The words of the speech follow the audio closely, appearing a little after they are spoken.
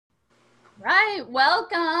Right,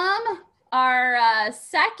 welcome. Our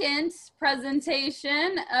second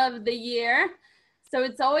presentation of the year. So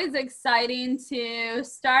it's always exciting to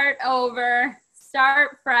start over,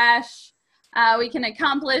 start fresh. We can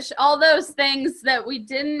accomplish all those things that we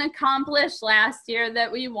didn't accomplish last year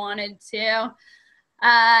that we wanted to.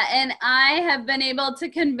 And I have been able to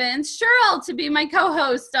convince Cheryl to be my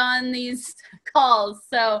co-host on these calls.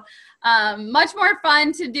 So much more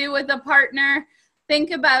fun to do with a partner.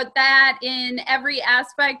 Think about that in every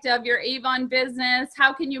aspect of your Avon business.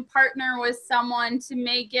 How can you partner with someone to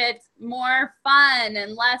make it more fun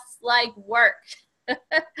and less like work? So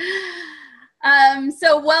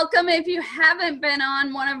welcome if you haven't been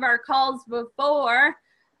on one of our calls before.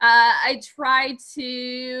 I try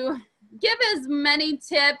to give as many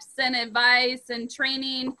tips and advice and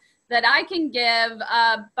training that I can give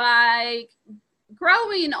by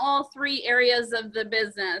growing all three areas of the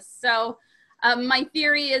business. So my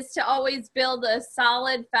theory is to always build a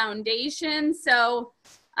solid foundation. So,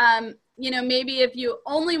 you know, maybe if you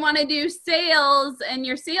only want to do sales and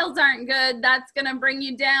your sales aren't good, that's going to bring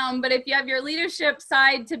you down. But if you have your leadership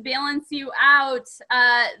side to balance you out,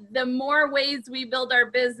 the more ways we build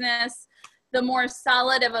our business, the more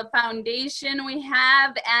solid of a foundation we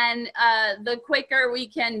have, and the quicker we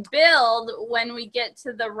can build when we get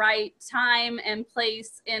to the right time and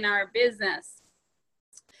place in our business.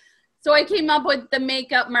 So I came up with the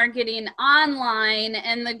Makeup Marketing Online,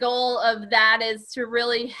 and the goal of that is to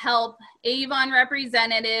really help Avon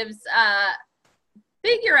representatives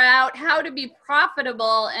figure out how to be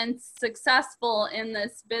profitable and successful in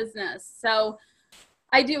this business. So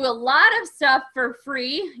I do a lot of stuff for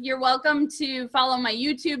free. You're welcome to follow my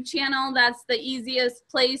YouTube channel. That's the easiest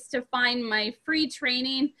place to find my free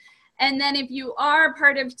training. And then if you are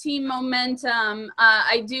part of Team Momentum,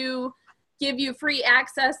 I do give you free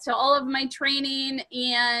access to all of my training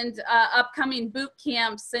and upcoming boot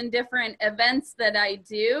camps and different events that I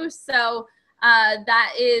do. So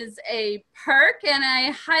that is a perk, and I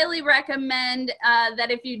highly recommend that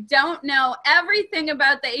if you don't know everything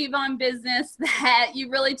about the Avon business, that you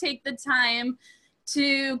really take the time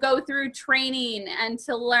to go through training and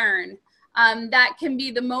to learn. That can be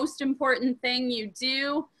the most important thing you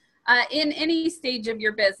do. In any stage of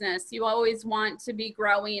your business, you always want to be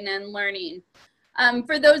growing and learning.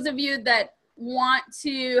 For those of you that want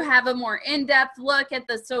to have a more in-depth look at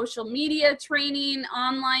the social media training,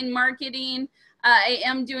 online marketing, I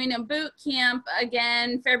am doing a boot camp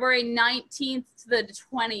again, February 19th to the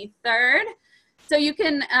 23rd. So you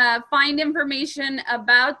can find information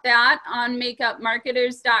about that on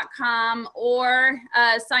makeupmarketers.com or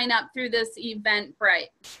sign up through this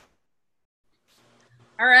Eventbrite.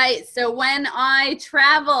 All right, so when I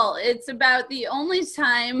travel, it's about the only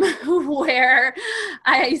time where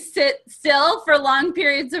I sit still for long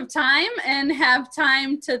periods of time and have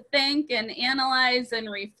time to think and analyze and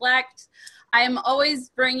reflect. I am always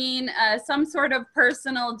bringing some sort of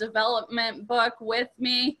personal development book with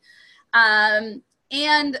me. And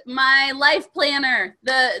my life planner.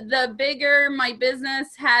 The bigger my business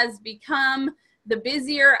has become, the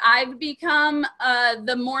busier I've become,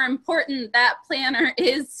 the more important that planner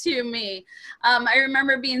is to me. I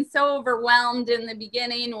remember being so overwhelmed in the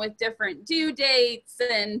beginning with different due dates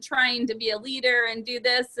and trying to be a leader and do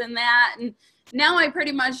this and that. And now I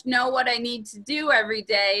pretty much know what I need to do every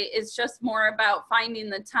day. It's just more about finding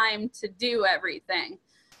the time to do everything.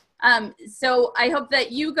 So I hope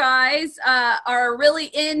that you guys are really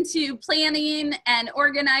into planning and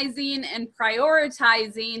organizing and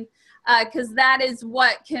prioritizing, because that is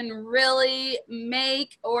what can really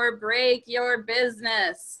make or break your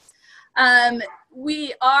business.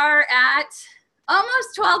 We are at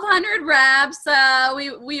almost 1,200 reps.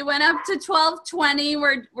 We went up to 1,220.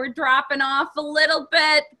 We're dropping off a little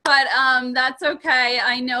bit, but that's okay.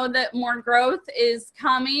 I know that more growth is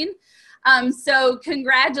coming. So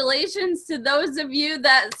congratulations to those of you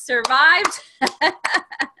that survived.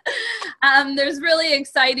 There's really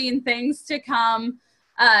exciting things to come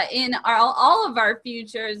in all of our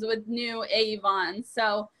futures with new Avon.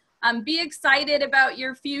 So be excited about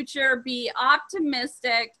your future, be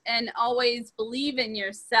optimistic, and always believe in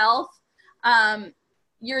yourself.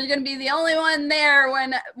 You're going to be the only one there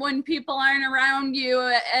when people aren't around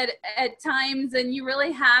you at times, and you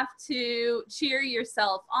really have to cheer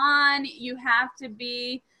yourself on. You have to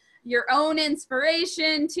be your own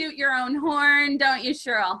inspiration, toot your own horn, don't you,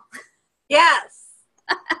 Cheryl? Yes.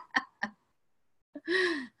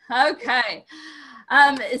 Okay.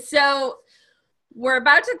 So We're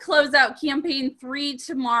about to close out campaign 3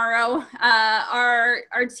 tomorrow.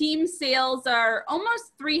 Our team sales are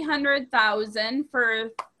almost 300,000 for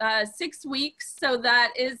 6 weeks, so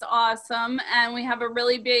that is awesome. And we have a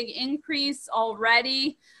really big increase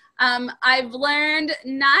already. I've learned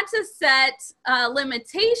not to set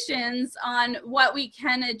limitations on what we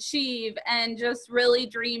can achieve and just really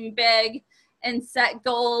dream big and set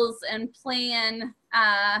goals and plan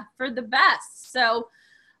for the best. So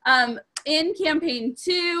in campaign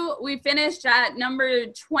 2, we finished at number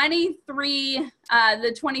 23,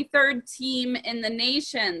 the 23rd team in the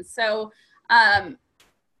nation. So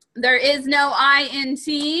there is no I in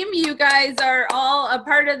team. You guys are all a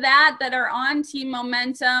part of that are on Team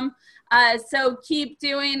Momentum. So keep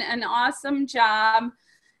doing an awesome job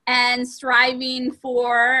and striving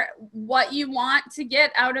for what you want to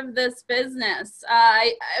get out of this business.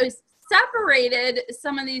 I separated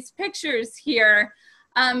some of these pictures here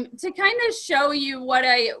to kind of show you what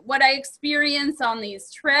I experience on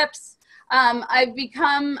these trips. I've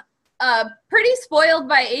become pretty spoiled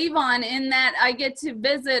by Avon in that I get to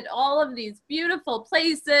visit all of these beautiful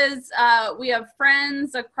places. We have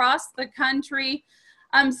friends across the country.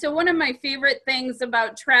 So one of my favorite things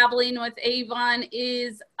about traveling with Avon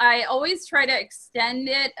is I always try to extend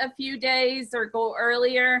it a few days or go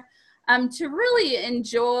earlier to really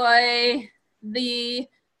enjoy the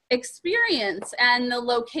experience and the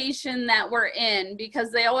location that we're in,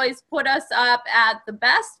 because they always put us up at the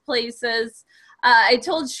best places. I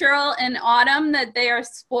told Cheryl and Autumn that they are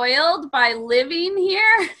spoiled by living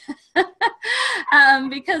here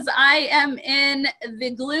because I am in the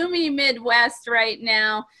gloomy Midwest right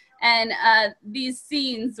now, and these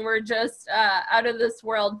scenes were just out of this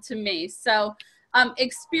world to me. So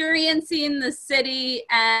experiencing the city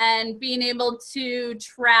and being able to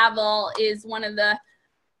travel is one of the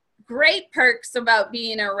great perks about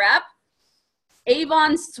being a rep.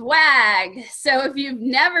 Avon swag. So if you've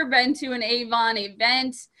never been to an Avon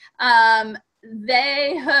event,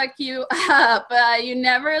 they hook you up. You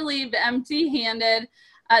never leave empty-handed.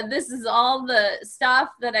 This is all the stuff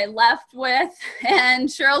that I left with, and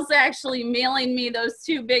Cheryl's actually mailing me those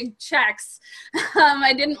 2 big checks.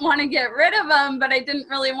 I didn't want to get rid of them, but I didn't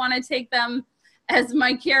really want to take them as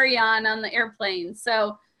my carry-on on the airplane.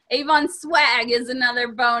 So Avon swag is another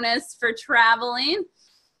bonus for traveling.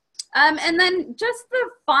 And then just the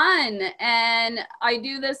fun, and I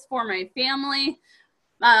do this for my family.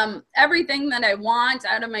 Everything that I want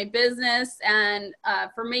out of my business and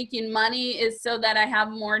for making money is so that I have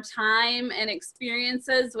more time and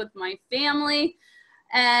experiences with my family.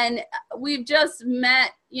 And we've just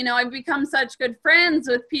met, you know, I've become such good friends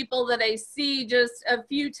with people that I see just a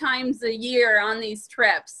few times a year on these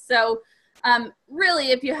trips. So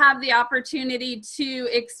really, if you have the opportunity to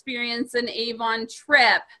experience an Avon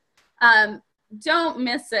trip, don't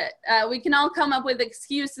miss it. We can all come up with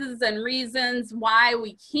excuses and reasons why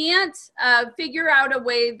we can't. Figure out a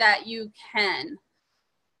way that you can.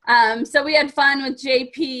 So we had fun with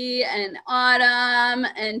JP and Autumn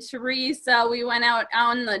and Teresa. We went out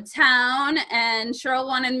on the town, and Cheryl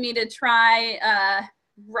wanted me to try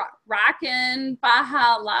Rockin'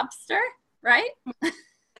 Baja Lobster, right?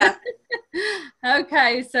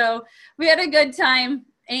 Okay, so we had a good time.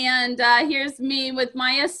 And here's me with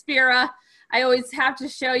my Aspira. I always have to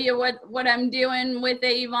show you what I'm doing with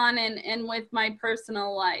Avon and with my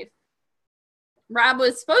personal life. Rob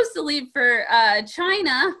was supposed to leave for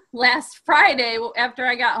China last Friday after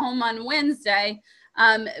I got home on Wednesday,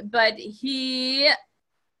 but he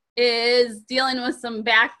is dealing with some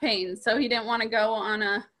back pain, so he didn't want to go on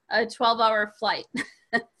a 12-hour flight.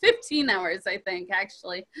 15 hours, I think,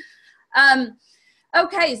 actually.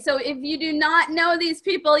 Okay, so if you do not know these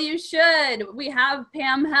people, you should. We have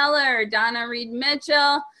Pam Heller, Donna Reed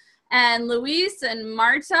Mitchell, and Luis and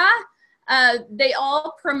Marta. They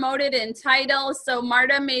all promoted in title. So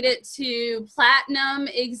Marta made it to Platinum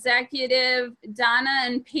Executive. Donna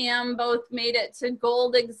and Pam both made it to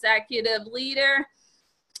Gold Executive Leader.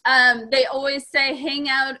 They always say hang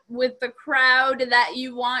out with the crowd that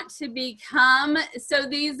you want to become. So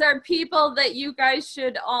these are people that you guys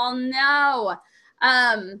should all know.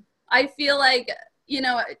 I feel like, you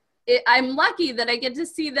know, I'm lucky that I get to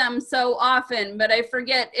see them so often, but I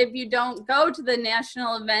forget if you don't go to the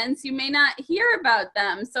national events, you may not hear about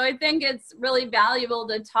them. So I think it's really valuable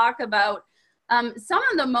to talk about some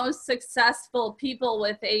of the most successful people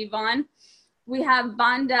with Avon. We have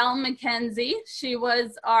Bondell McKenzie. She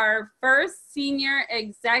was our first senior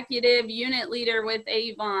executive unit leader with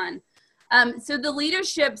Avon. So the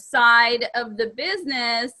leadership side of the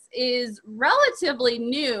business is relatively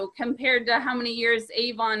new compared to how many years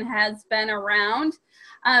Avon has been around.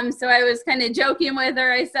 So I was kind of joking with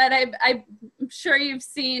her. I said, I'm sure you've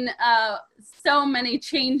seen so many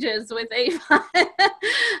changes with Avon.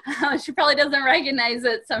 She probably doesn't recognize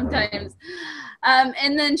it sometimes.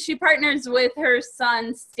 And then she partners with her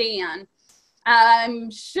son, Stan.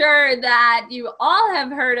 I'm sure that you all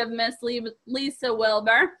have heard of Miss Lisa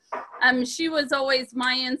Wilbur. She was always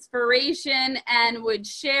my inspiration and would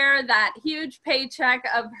share that huge paycheck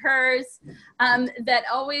of hers that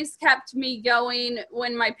always kept me going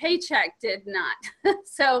when my paycheck did not.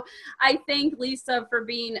 So I thank Lisa for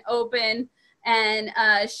being open and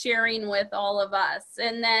sharing with all of us.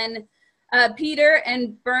 And then Peter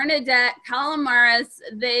and Bernadette Calamares,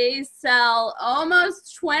 they sell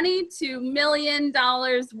almost $22 million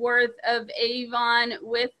worth of Avon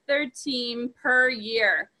with their team per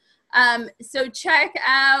year. So check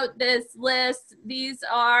out this list. These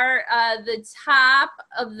are the top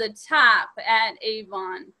of the top at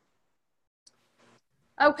Avon.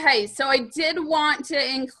 Okay, so I did want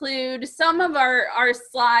to include some of our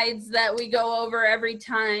slides that we go over every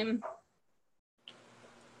time,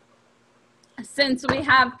 since we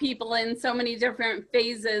have people in so many different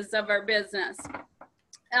phases of our business.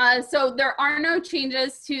 So there are no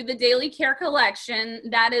changes to the daily care collection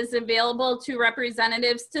that is available to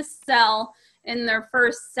representatives to sell in their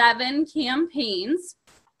first 7 campaigns.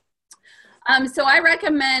 So I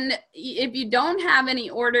recommend, if you don't have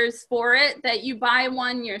any orders for it, that you buy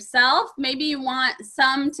one yourself. Maybe you want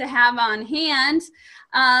some to have on hand,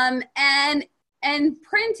 and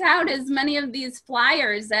print out as many of these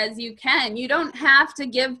flyers as you can. You don't have to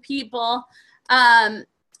give people,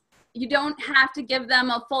 you don't have to give them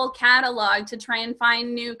a full catalog to try and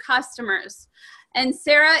find new customers. And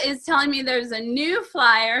Sarah is telling me there's a new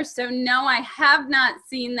flyer, so no, I have not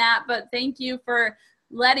seen that, but thank you for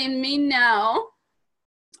letting me know.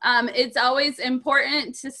 It's always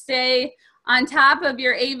important to stay on top of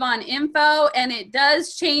your Avon info, and it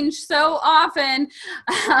does change so often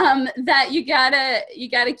that you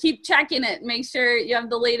gotta keep checking it. Make sure you have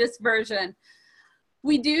the latest version.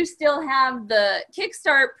 We do still have the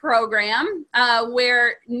Kickstart program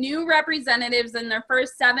where new representatives in their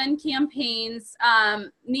first 7 campaigns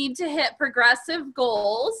need to hit progressive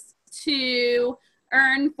goals to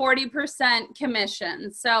earn 40%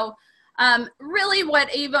 commission. So really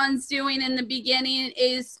what Avon's doing in the beginning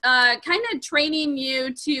is kind of training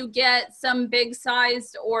you to get some big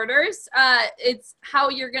sized orders. It's how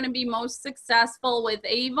you're going to be most successful with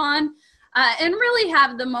Avon and really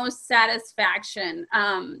have the most satisfaction.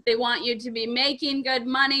 They want you to be making good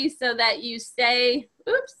money so that you stay,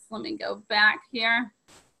 oops, let me go back here,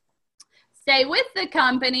 stay with the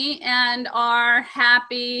company and are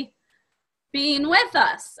happy being with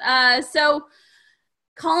us. So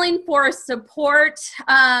calling for support.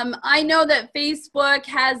 I know that Facebook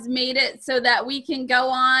has made it so that we can go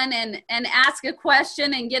on and ask a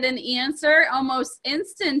question and get an answer almost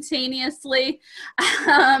instantaneously.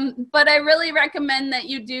 But I really recommend that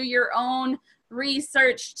you do your own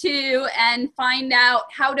research too and find out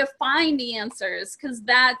how to find answers, because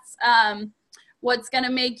that's what's going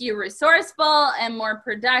to make you resourceful and more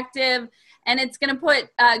productive. And it's going to put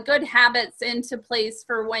good habits into place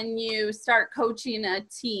for when you start coaching a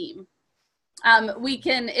team.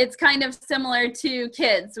 It's kind of similar to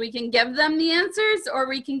kids. We can give them the answers, or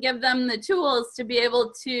we can give them the tools to be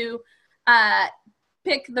able to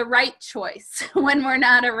pick the right choice when we're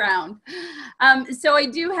not around. So I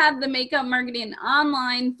do have the Makeup Marketing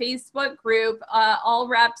Online Facebook group. All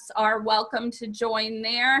reps are welcome to join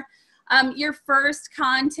there. Your first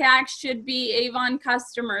contact should be Avon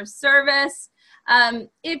customer service.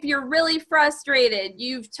 If you're really frustrated,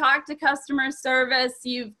 you've talked to customer service,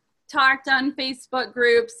 you've talked on Facebook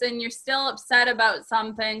groups, and you're still upset about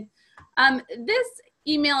something, this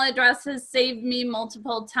email address has saved me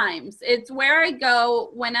multiple times. It's where I go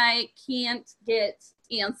when I can't get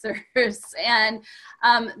answers, and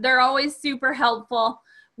they're always super helpful.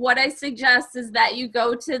 What I suggest is that you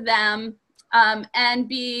go to them and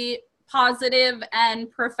be positive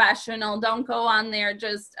and professional. Don't go on there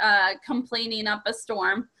just complaining up a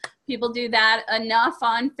storm. People do that enough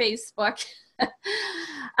on Facebook.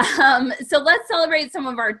 So let's celebrate some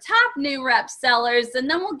of our top new rep sellers, and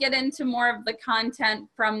then we'll get into more of the content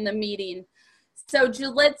from the meeting. So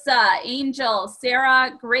Julitza, Angel,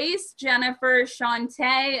 Sarah, Grace, Jennifer,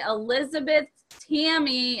 Shantae, Elizabeth,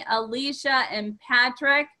 Tammy, Alicia, and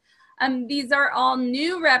Patrick. These are all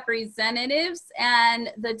new representatives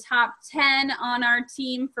and the top 10 on our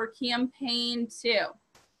team for campaign 2.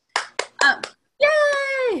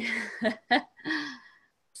 Yay!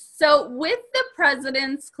 So with the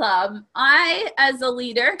President's Club, I, as a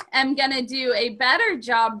leader, am going to do a better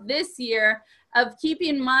job this year of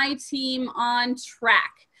keeping my team on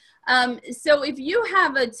track. So if you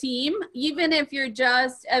have a team, even if you're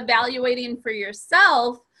just evaluating for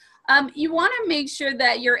yourself, you want to make sure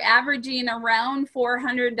that you're averaging around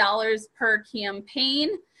 $400 per campaign.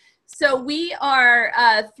 So we are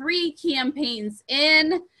 3 campaigns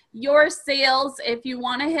in. Your sales, if you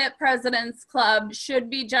want to hit President's Club, should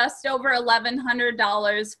be just over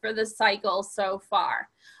 $1,100 for the cycle so far.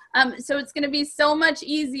 So it's going to be so much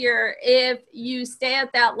easier if you stay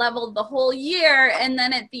at that level the whole year, and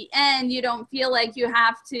then at the end you don't feel like you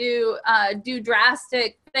have to do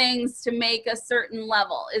drastic things to make a certain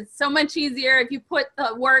level. It's so much easier if you put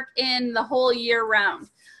the work in the whole year round.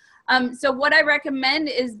 So what I recommend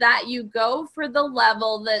is that you go for the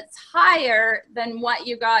level that's higher than what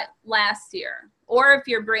you got last year. Or if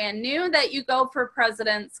you're brand new, that you go for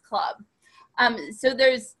President's Club. So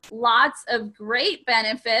there's lots of great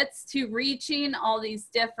benefits to reaching all these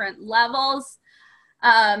different levels.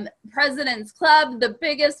 President's Club, the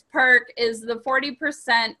biggest perk is the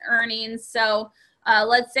 40% earnings. So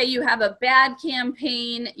let's say you have a bad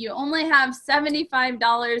campaign, you only have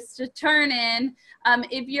 $75 to turn in.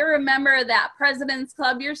 If you're a member of that President's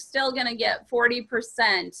Club, you're still going to get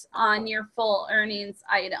 40% on your full earnings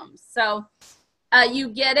items. So you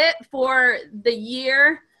get it for the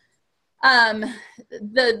year,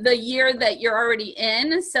 the year that you're already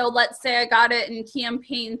in. So let's say I got it in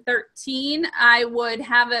campaign 13, I would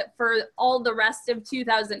have it for all the rest of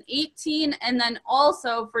 2018 and then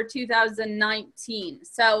also for 2019.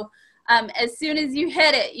 So as soon as you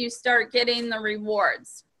hit it, you start getting the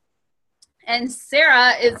rewards. And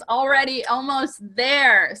Sarah is already almost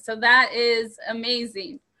there. So that is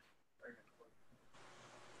amazing.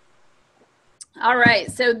 All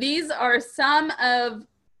right. So these are some of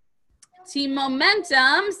Team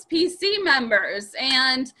Momentum's PC members.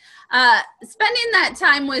 And spending that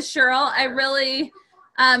time with Cheryl, I really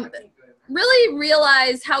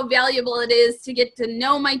realized how valuable it is to get to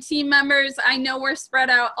know my team members. I know we're spread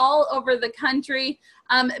out all over the country.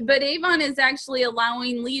 But Avon is actually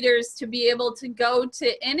allowing leaders to be able to go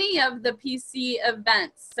to any of the PC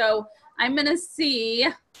events. So I'm going to see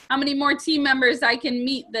how many more team members I can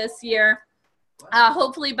meet this year,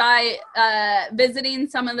 hopefully by visiting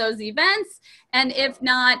some of those events, and if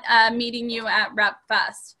not, meeting you at Rep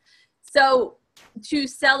Fest. So to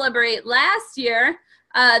celebrate last year,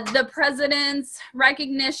 the President's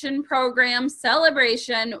Recognition Program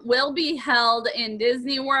celebration will be held in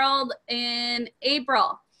Disney World in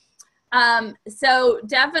April. So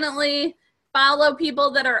definitely follow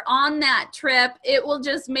people that are on that trip. It will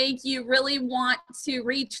just make you really want to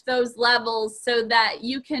reach those levels so that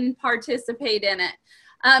you can participate in it.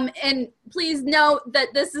 And please note that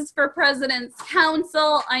this is for President's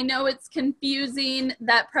Council. I know it's confusing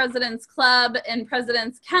that President's Club and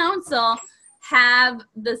President's Council have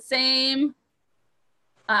the same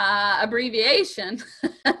abbreviation,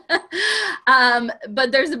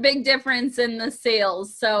 but there's a big difference in the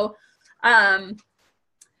sales. So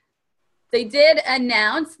they did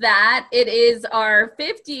announce that it is our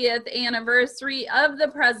 50th anniversary of the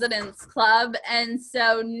President's Club, and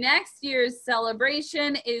so next year's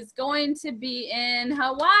celebration is going to be in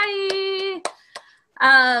Hawaii.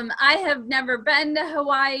 I have never been to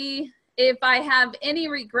Hawaii. If I have any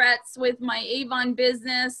regrets with my Avon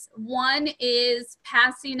business, one is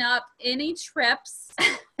passing up any trips,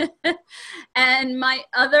 and my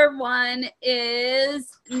other one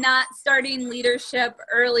is not starting leadership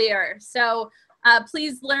earlier. So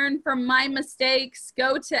please learn from my mistakes.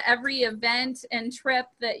 Go to every event and trip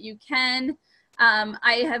that you can.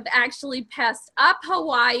 I have actually passed up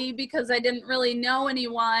Hawaii because I didn't really know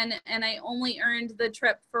anyone, and I only earned the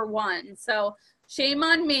trip for one. So shame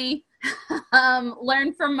on me.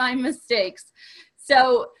 Learn from my mistakes.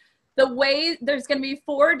 So there's going to be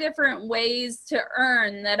 4 different ways to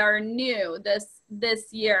earn that are new this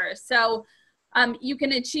year. So you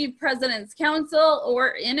can achieve President's Council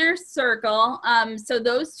or Inner Circle. So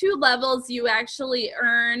those 2 levels, you actually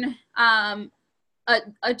earn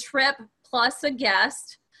a trip plus a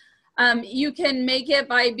guest. You can make it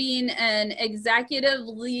by being an executive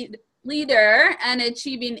leader and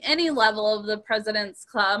achieving any level of the President's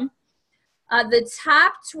Club. The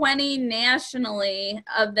top 20 nationally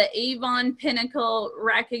of the Avon Pinnacle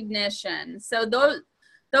recognition. So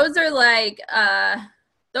those are like,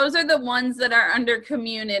 those are the ones that are under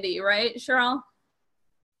community, right, Cheryl?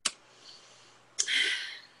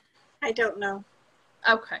 I don't know.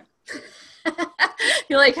 Okay.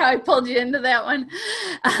 You like how I pulled you into that one?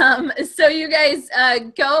 So you guys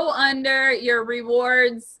go under your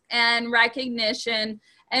rewards and recognition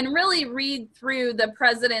and really read through the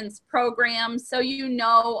president's program so you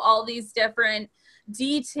know all these different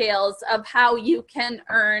details of how you can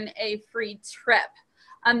earn a free trip.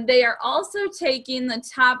 They are also taking the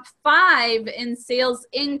top 5 in sales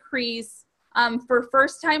increase for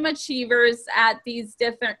first-time achievers at these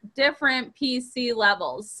different PC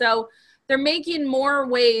levels. So they're making more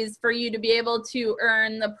ways for you to be able to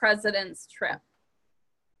earn the president's trip.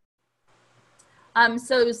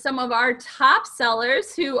 So some of our top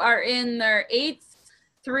sellers who are in their 8th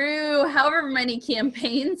through however many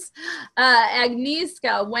campaigns,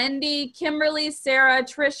 Agnieszka, Wendy, Kimberly, Sarah,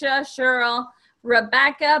 Trisha, Cheryl,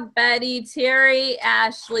 Rebecca, Betty, Terry,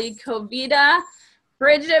 Ashley, Kovita,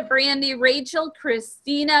 Bridget, Brandy, Rachel,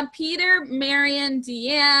 Christina, Peter, Marion,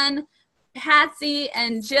 Deanne, Patsy,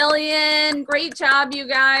 and Jillian. Great job, you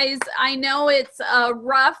guys. I know it's a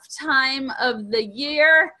rough time of the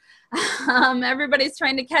year. Everybody's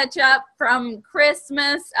trying to catch up from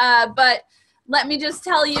Christmas, but let me just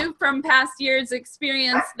tell you from past years'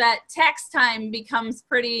 experience that tax time becomes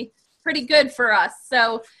pretty good for us.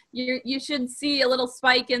 So you should see a little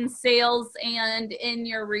spike in sales and in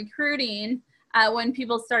your recruiting when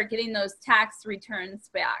people start getting those tax returns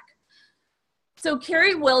back. So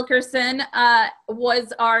Carrie Wilkerson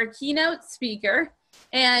was our keynote speaker.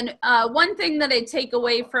 And one thing that I take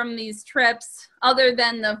away from these trips, other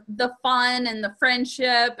than the fun and the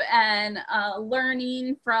friendship and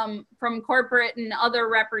learning from corporate and other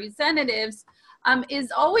representatives,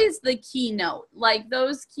 is always the keynote. Like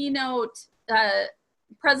those keynote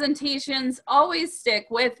presentations always stick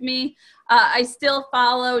with me. I still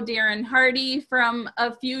follow Darren Hardy from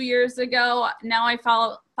a few years ago. Now I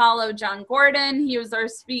follow John Gordon. He was our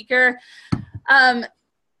speaker.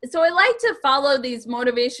 So I like to follow these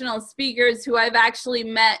motivational speakers who I've actually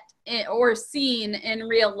met or seen in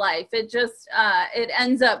real life. It just, it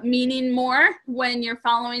ends up meaning more when you're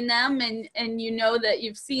following them and you know that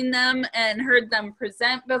you've seen them and heard them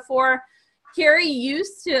present before. Carrie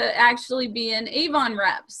used to actually be an Avon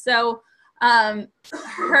rep. So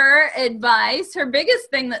her advice, her biggest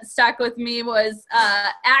thing that stuck with me was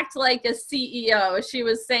act like a CEO. She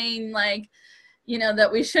was saying like, you know,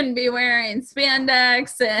 that we shouldn't be wearing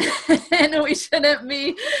spandex and we shouldn't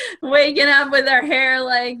be waking up with our hair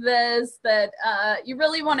like this, that you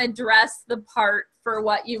really want to dress the part for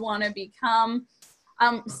what you want to become.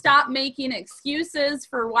 Stop making excuses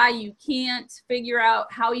for why you can't. Figure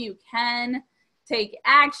out how you can. Take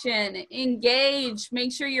action, engage,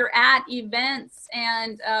 make sure you're at events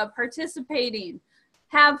and participating.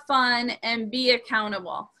 Have fun and be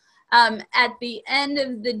accountable. At the end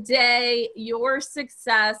of the day, your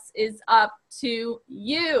success is up to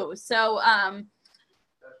you. So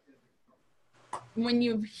when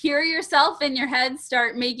you hear yourself in your head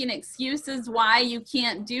start making excuses why you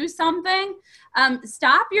can't do something,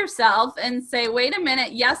 stop yourself and say, wait a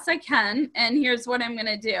minute, yes, I can, and here's what I'm going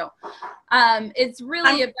to do. It's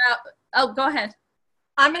really about, oh, go ahead.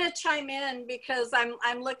 I'm going to chime in because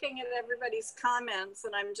I'm looking at everybody's comments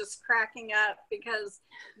and I'm just cracking up because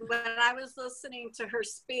when I was listening to her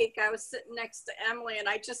speak, I was sitting next to Emily and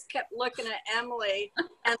I just kept looking at Emily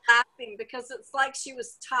and laughing because it's like she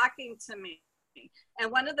was talking to me.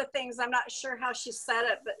 And one of the things, I'm not sure how she said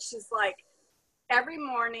it, but she's like, every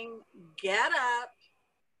morning, get up,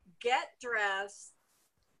 get dressed,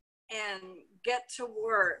 and get to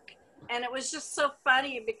work. And it was just so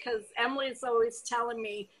funny because Emily's always telling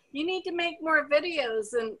me, you need to make more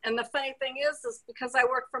videos. And the funny thing is because I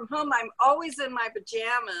work from home, I'm always in my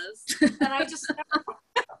pajamas. And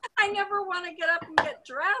I never want to get up and get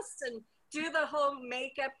dressed and do the whole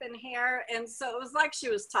makeup and hair. And so it was like she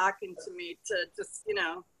was talking to me to just, you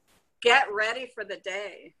know, get ready for the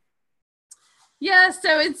day. Yeah,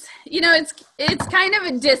 so it's, you know, it's kind of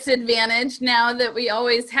a disadvantage now that we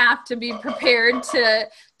always have to be prepared to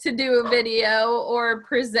do a video or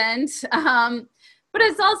present. But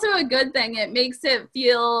it's also a good thing. It makes it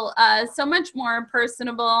feel so much more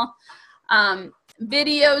personable.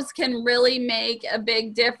 Videos can really make a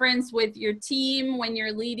big difference with your team when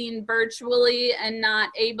you're leading virtually and not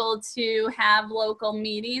able to have local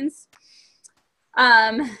meetings.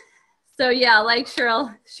 So yeah, like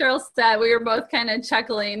Cheryl said, we were both kind of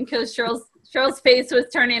chuckling because Cheryl's face was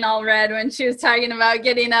turning all red when she was talking about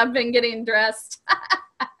getting up and getting dressed.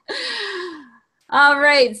 All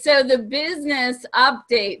right, so the business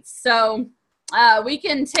updates. So we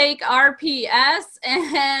can take RPS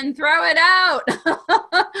and throw it out.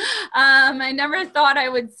 I never thought I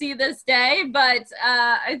would see this day, but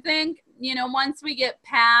I think, you know, once we get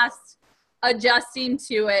past adjusting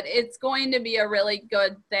to it, it's going to be a really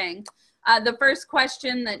good thing. The first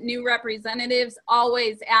question that new representatives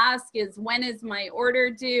always ask is, when is my order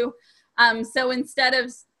due? So instead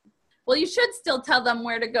of, well, you should still tell them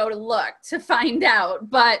where to go to look to find out,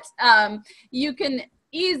 but you can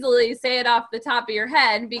easily say it off the top of your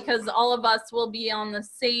head because all of us will be on the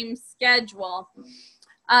same schedule.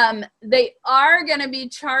 They are going to be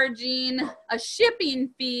charging a shipping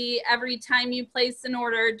fee every time you place an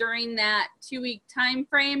order during that 2-week time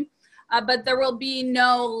frame, but there will be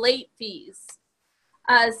no late fees.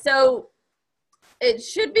 So it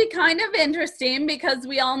should be kind of interesting because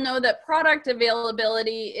we all know that product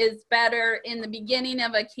availability is better in the beginning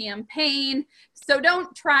of a campaign. So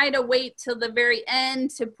don't try to wait till the very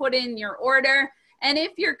end to put in your order. And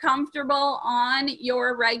if you're comfortable on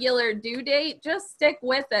your regular due date, just stick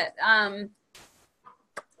with it.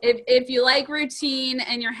 If you like routine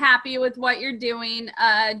and you're happy with what you're doing,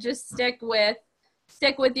 just stick with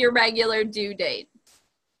your regular due date.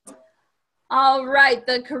 All right,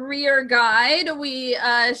 the career guide, we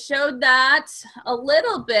showed that a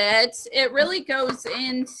little bit. It really goes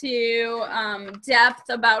into depth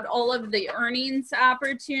about all of the earnings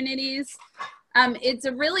opportunities. It's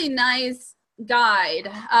a really nice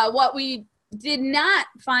guide. What we did not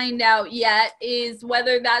find out yet is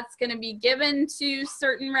whether that's going to be given to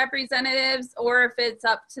certain representatives or if it's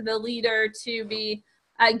up to the leader to be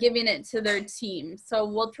giving it to their team. So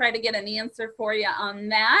we'll try to get an answer for you on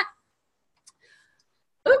that.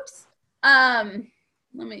 Oops. Let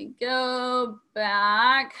me go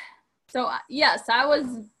back. So yes, I was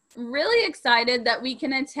really excited that we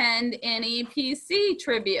can attend any PC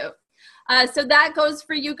tribute. So that goes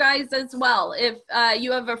for you guys as well. If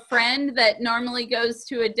you have a friend that normally goes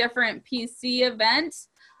to a different PC event,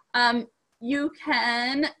 you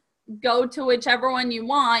can go to whichever one you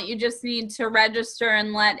want. You just need to register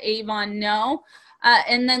and let Avon know.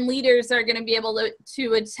 And then leaders are going to be able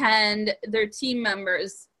to attend their team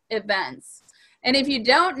members' events. And if you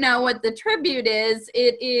don't know what the tribute is,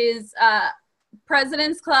 it is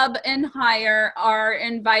President's Club and higher are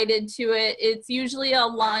invited to it. It's usually a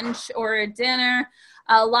lunch or a dinner,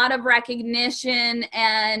 a lot of recognition,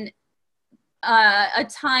 and a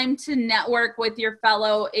time to network with your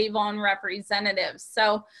fellow Avon representatives.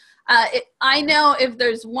 So I know if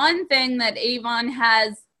there's one thing that Avon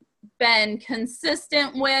has been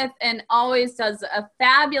consistent with and always does a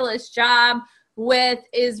fabulous job with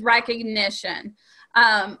is recognition.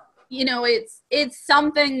 You know, it's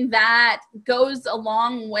something that goes a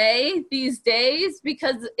long way these days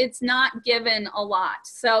because it's not given a lot.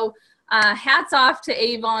 So hats off to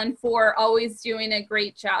Avon for always doing a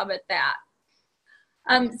great job at that.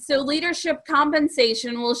 So leadership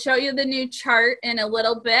compensation, we'll show you the new chart in a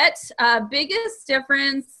little bit. Biggest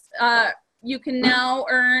difference, you can now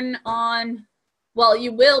earn on, well,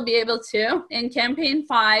 you will be able to, in Campaign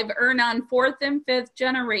 5, earn on 4th and 5th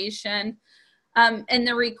generation. And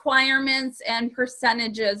the requirements and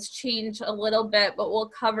percentages change a little bit, but we'll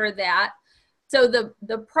cover that. So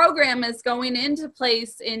the program is going into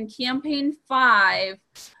place in Campaign 5.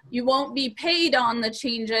 You won't be paid on the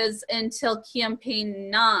changes until Campaign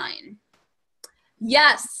 9.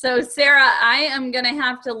 Yes, so Sarah, I am going to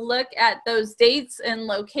have to look at those dates and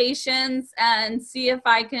locations and see if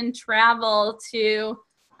I can travel to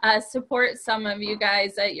support some of you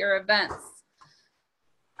guys at your events.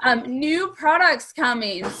 New products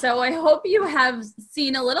coming. So I hope you have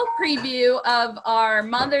seen a little preview of our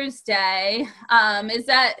Mother's Day. Is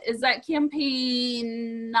that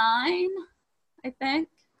Campaign 9, I think?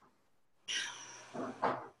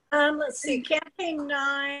 Let's see, Campaign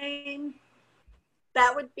 9,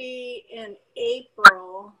 that would be in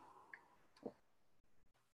April.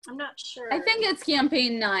 I'm not sure. I think it's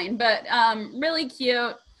Campaign 9, but really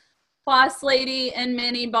cute. Boss Lady and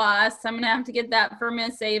Mini Boss. I'm going to have to get that for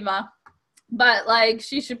Miss Ava. But, like,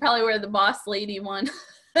 she should probably wear the Boss Lady one.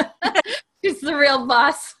 She's the real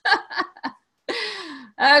boss.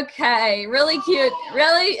 Okay, really cute.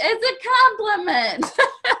 Really, it's a compliment.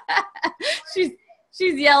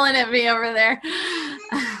 She's yelling at me over there.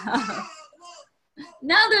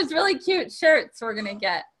 Now there's really cute shirts we're going to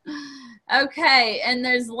get. Okay, and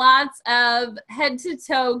there's lots of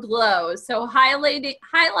head-to-toe glow. So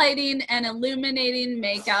highlighting and illuminating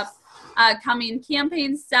makeup coming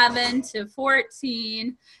Campaign 7 to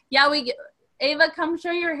 14. Yeah, Ava, come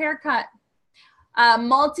show your haircut.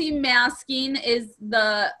 Multi-masking is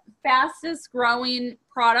the fastest growing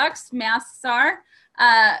products. Masks are.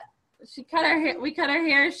 We cut her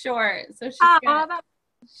hair short, so she's got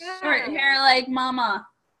short hair like Mama.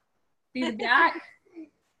 See the back?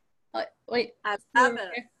 Wait. I love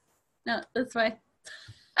it. No, this way.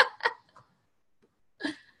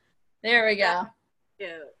 There we go.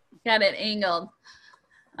 Yeah. Got it angled.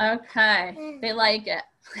 Okay, they like it.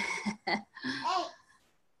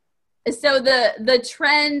 So the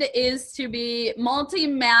trend is to be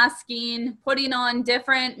multi-masking, putting on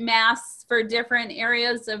different masks for different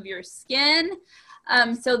areas of your skin.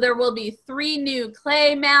 So there will be 3 new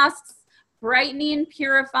clay masks: brightening,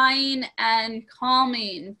 purifying, and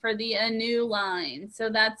calming for the new line. So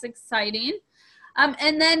that's exciting.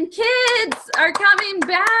 And then kids are coming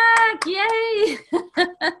back. Yay.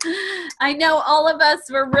 I know all of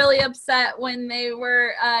us were really upset when they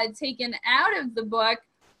were taken out of the book,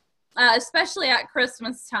 especially at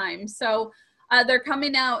Christmas time. So they're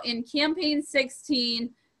coming out in campaign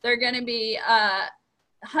 16. They're going to be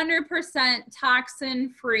 100% toxin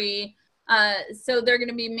free. So they're going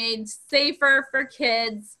to be made safer for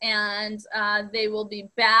kids, and they will be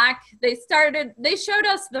back. They showed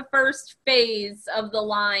us the first phase of the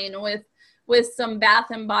line with some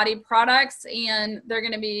bath and body products, and they're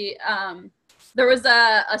going to be, there was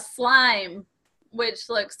a slime, which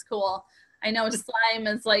looks cool. I know slime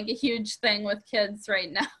is like a huge thing with kids right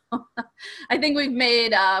now. I think we've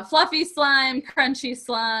made fluffy slime, crunchy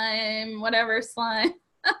slime, whatever slime.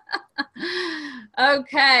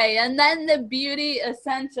 Okay, and then the Beauty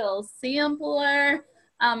Essentials sampler.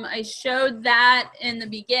 I showed that in the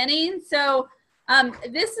beginning. So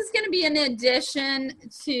this is going to be an addition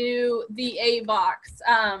to the A-Box.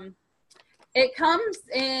 It comes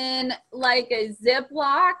in like a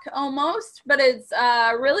Ziploc almost, but it's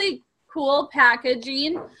really cool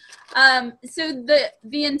packaging. So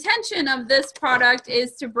the intention of this product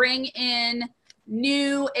is to bring in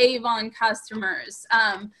new Avon customers.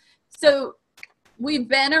 So we've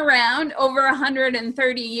been around over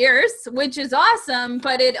 130 years, which is awesome,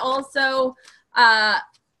 but it also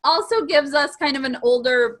gives us kind of an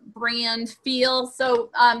older brand feel. So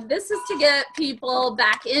this is to get people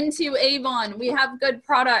back into Avon. We have good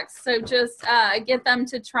products, so just get them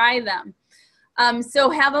to try them. So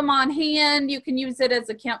have them on hand. You can use it as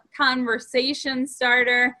a conversation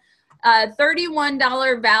starter.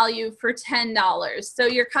 $31 value for $10. So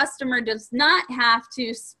your customer does not have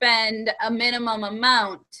to spend a minimum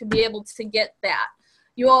amount to be able to get that.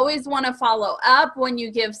 You always want to follow up when you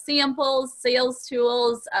give samples, sales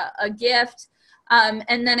tools, a gift.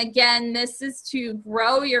 And then again, this is to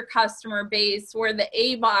grow your customer base, where the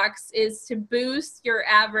A-Box is to boost your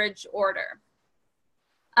average order.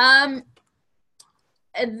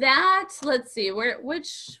 Let's see,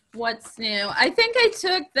 what's new? I think I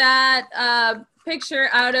took that picture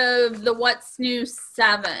out of the What's New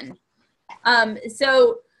 7.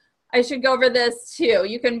 So I should go over this too.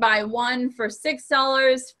 You can buy 1 for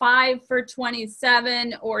 $6, 5 for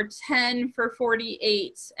 $27, or 10 for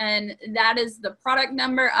 $48. And that is the product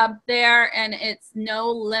number up there, and it's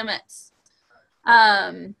no limit.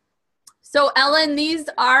 So Ellen, these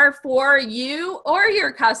are for you or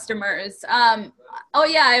your customers. Oh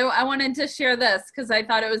yeah, I wanted to share this because I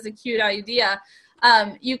thought it was a cute idea.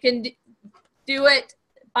 You can do it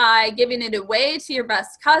by giving it away to your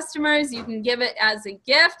best customers. You can give it as a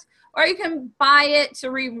gift, or you can buy it to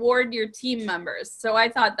reward your team members. So I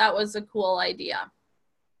thought that was a cool idea.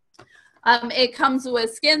 It comes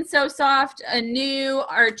with Skin So Soft, a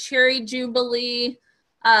our Cherry Jubilee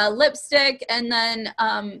lipstick, and then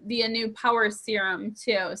the new Power Serum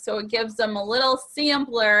too. So it gives them a little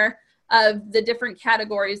sampler of the different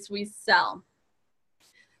categories we sell.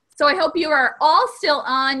 So I hope you are all still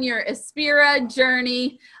on your Aspira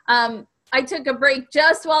journey. I took a break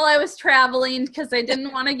just while I was traveling because I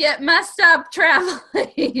didn't want to get messed up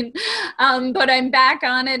traveling, but I'm back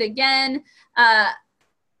on it again.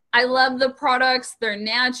 I love the products. They're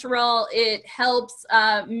natural. It helps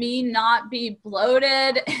me not be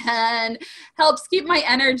bloated and helps keep my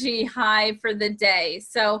energy high for the day.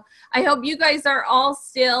 So I hope you guys are all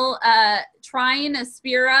still trying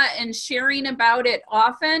Aspira and sharing about it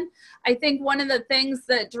often. I think one of the things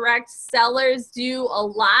that direct sellers do a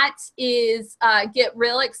lot is get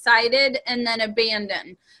real excited and then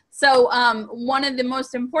abandon. So one of the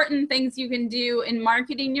most important things you can do in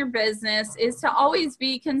marketing your business is to always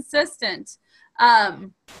be consistent.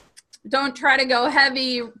 Don't try to go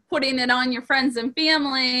heavy putting it on your friends and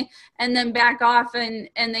family and then back off and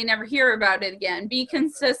they never hear about it again. Be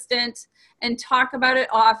consistent and talk about it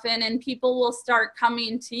often, and people will start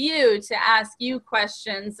coming to you to ask you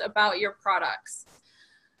questions about your products.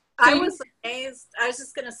 I was amazed. I was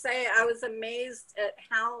just going to say, I was amazed at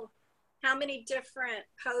how many different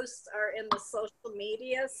posts are in the social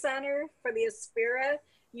media center for the Aspira.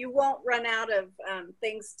 You won't run out of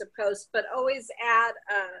things to post, but always add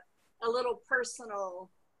a little personal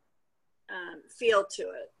feel to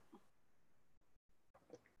it.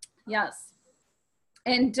 Yes.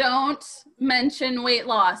 And don't mention weight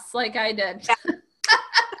loss like I did.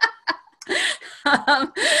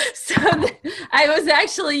 So I was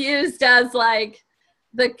actually used as like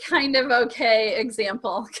the kind of okay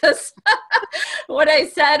example, because what I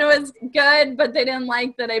said was good, but they didn't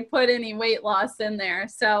like that I put any weight loss in there.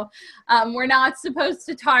 So we're not supposed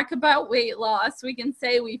to talk about weight loss. We can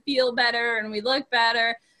say we feel better and we look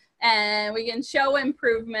better and we can show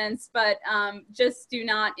improvements, but just do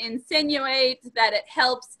not insinuate that it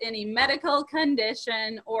helps any medical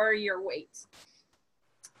condition or your weight.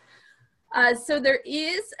 So there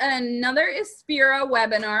is another Aspira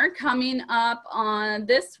webinar coming up on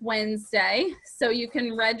this Wednesday. So you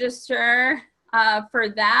can register for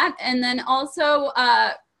that. And then also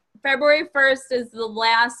February 1st is the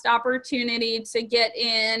last opportunity to get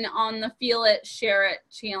in on the Feel It, Share It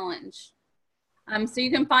challenge. So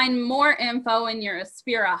you can find more info in your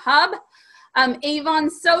Aspira hub. Avon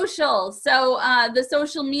Social. So the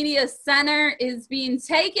social media center is being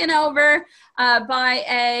taken over by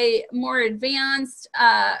a more advanced,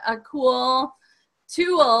 a cool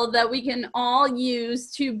tool that we can all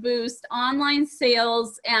use to boost online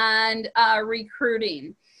sales and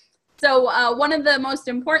recruiting. So one of the most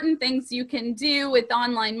important things you can do with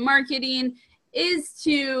online marketing is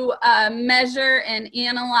to measure and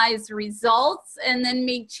analyze results and then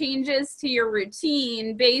make changes to your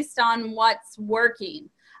routine based on what's working.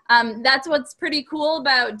 That's what's pretty cool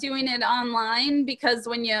about doing it online, because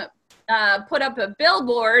when you put up a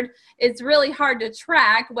billboard, it's really hard to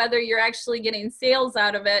track whether you're actually getting sales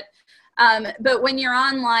out of it. But when you're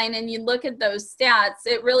online and you look at those stats,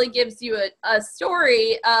 it really gives you a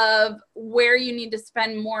story of where you need to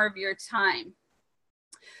spend more of your time.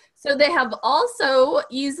 So they have also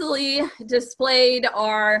easily displayed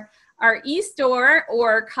our e-store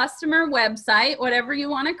or customer website, whatever you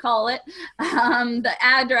want to call it. The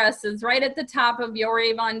address is right at the top of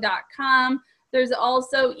youravon.com. There's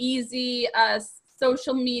also easy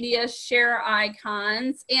social media share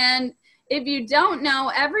icons. And if you don't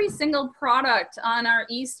know, every single product on our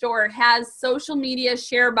e-store has social media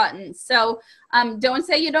share buttons. So don't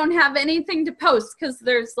say you don't have anything to post, because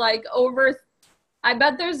there's like I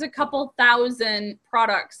bet there's a couple thousand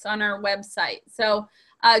products on our website. So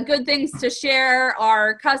good things to share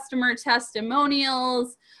are customer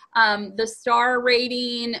testimonials, the star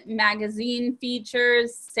rating, magazine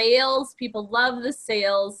features, sales. People love the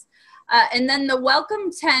sales. And then the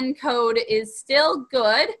Welcome 10 code is still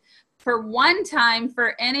good for one time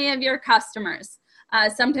for any of your customers.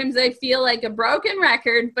 Sometimes I feel like a broken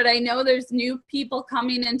record, but I know there's new people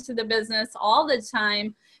coming into the business all the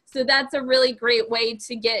time. So that's a really great way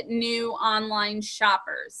to get new online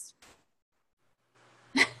shoppers.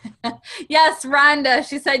 Yes, Rhonda,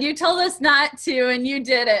 she said, you told us not to and you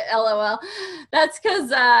did it, LOL. That's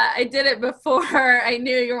because I did it before I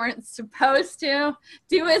knew you weren't supposed to.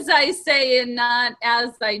 Do as I say and not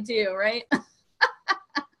as I do, right?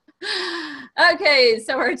 Okay,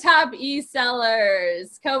 so our top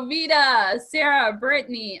e-sellers: Covita, Sarah,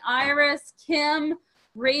 Brittany, Iris, Kim,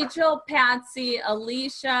 Rachel, Patsy,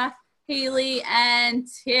 Alicia, Haley, and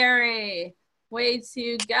Terry. Way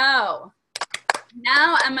to go.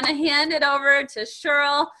 Now I'm going to hand it over to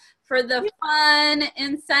Cheryl for the fun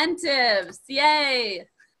incentives. Yay.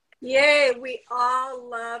 Yay, we all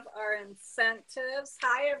love our incentives.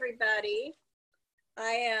 Hi, everybody.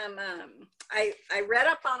 I read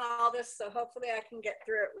up on all this, so hopefully I can get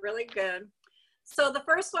through it really good. So the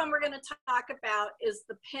first one we're going to talk about is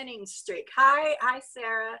the pinning streak. Hi,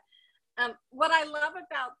 Sarah. What I love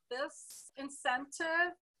about this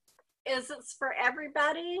incentive is it's for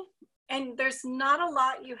everybody, and there's not a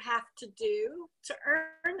lot you have to do to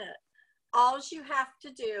earn it. All you have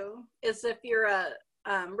to do is, if you're a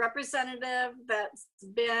representative that's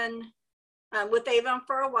been with Avon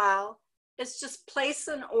for a while, is just place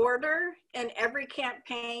an order in every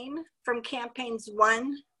campaign from campaigns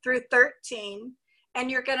 1 through 13, and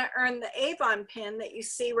you're going to earn the Avon pin that you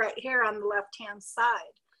see right here on the left-hand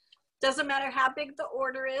side. Doesn't matter how big the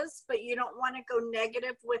order is, but you don't want to go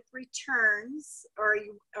negative with returns or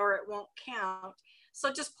it won't count.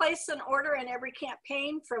 So just place an order in every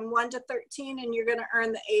campaign from 1 to 13, and you're going to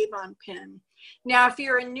earn the Avon pin. Now, if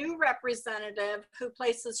you're a new representative who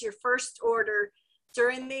places your first order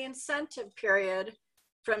during the incentive period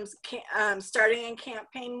from starting in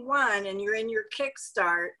campaign 1 and you're in your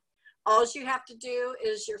kickstart, all you have to do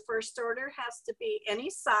is your first order has to be any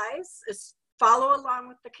size. Follow along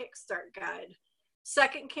with the kickstart guide.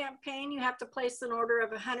 Second campaign, you have to place an order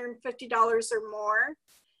of $150 or more.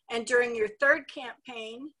 And during your third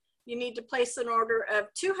campaign, you need to place an order of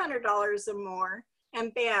 $200 or more,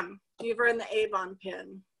 and bam, you've earned the Avon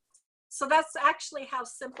pin. So that's actually how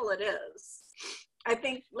simple it is. I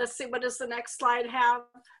think, let's see, what does the next slide have?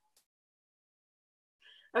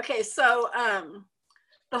 Okay, so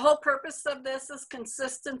the whole purpose of this is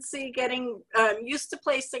consistency, getting used to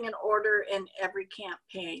placing an order in every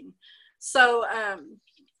campaign. So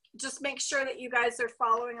just make sure that you guys are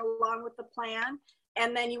following along with the plan.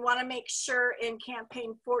 And then you want to make sure in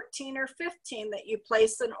campaign 14 or 15 that you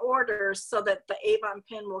place an order so that the Avon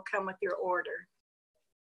pin will come with your order.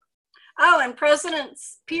 Oh, and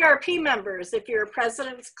President's PRP members, if you're a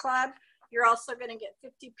President's Club, you're also going to get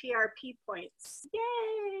 50 PRP points.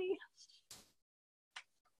 Yay!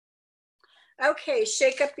 Okay,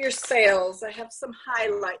 shake up your sales. I have some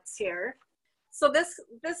highlights here. So this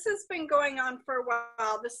has been going on for a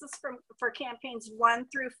while. This is for campaigns 1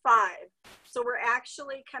 through 5. So we're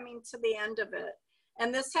actually coming to the end of it.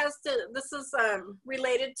 And this is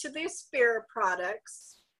related to the Aspira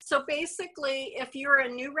products. So basically, if you're a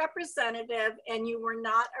new representative and you were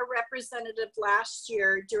not a representative last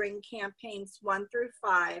year during campaigns 1 through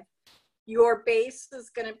 5, your base is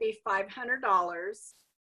going to be $500.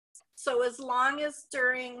 So as long as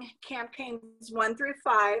during campaigns 1 through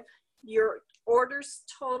 5, your orders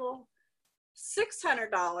total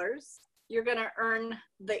 $600, you're going to earn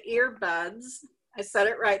the earbuds. I said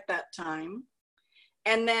it right that time.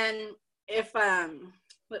 And then if,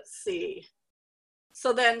 let's see.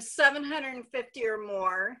 So then 750 or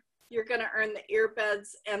more, you're going to earn the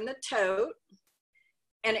earbuds and the tote.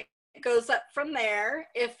 And it goes up from there.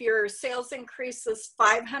 If your sales increases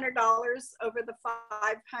 $500 over the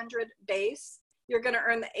 500 base, you're going to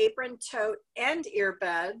earn the apron, tote, and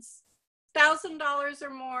earbuds. $1,000 or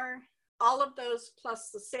more, all of those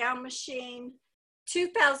plus the sound machine.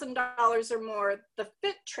 $2,000 or more, the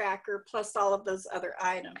fit tracker plus all of those other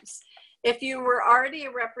items. If you were already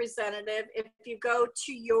a representative, if you go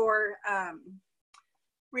to your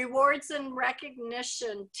rewards and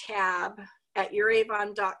recognition tab at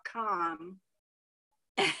youravon.com,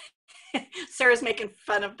 Sarah's making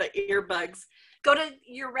fun of the earbuds. Go to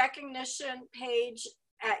your recognition page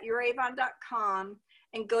at youravon.com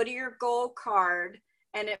and go to your gold card,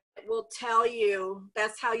 and it will tell you,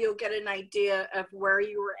 that's how you'll get an idea of where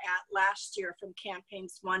you were at last year from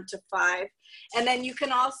campaigns 1 to 5. And then you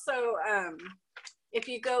can also, if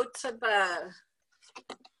you go to the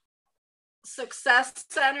Success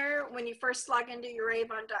Center, when you first log into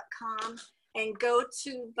youravon.com and go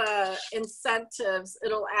to the incentives,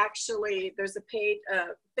 it'll actually, there's a page,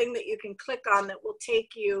 thing that you can click on that will take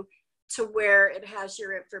you to where it has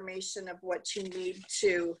your information of what you need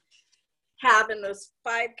to have in those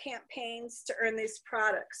 5 campaigns to earn these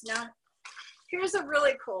products. Now, here's a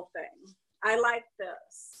really cool thing. I like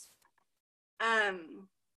this.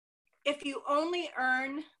 If you only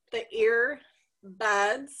earn the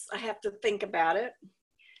earbuds, I have to think about it.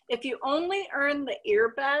 If you only earn the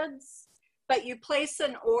earbuds, but you place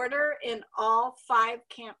an order in all 5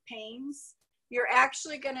 campaigns, you're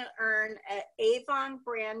actually going to earn an Avon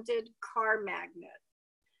branded car magnet.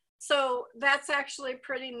 So that's actually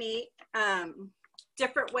pretty neat.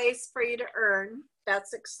 Different ways for you to earn.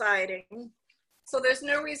 That's exciting. So there's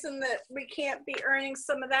no reason that we can't be earning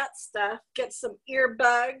some of that stuff. Get some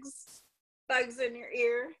earbuds, bugs in your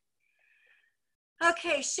ear.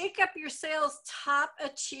 Okay, shake up your sales top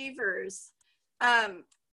achievers.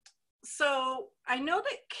 So I know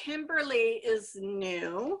that Kimberly is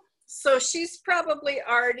new. So she's probably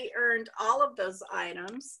already earned all of those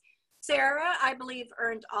items. Sarah, I believe,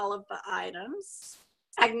 earned all of the items.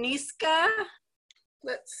 Agnieszka,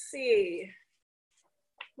 let's see.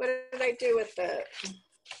 What did I do with it?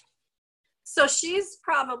 So she's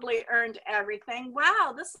probably earned everything.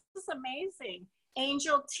 Wow, this is amazing.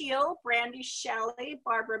 Angel Teal, Brandy Shelley,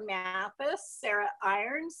 Barbara Mathis, Sarah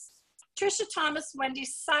Irons, Trisha Thomas, Wendy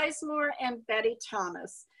Sizemore, and Betty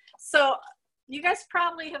Thomas. So you guys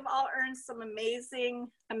probably have all earned some amazing,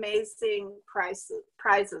 amazing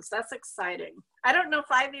prizes. That's exciting. I don't know if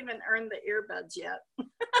I've even earned the earbuds yet.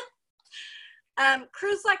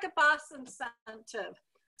 Cruise Like a Boss incentive.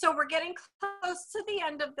 So we're getting close to the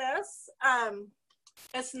end of this.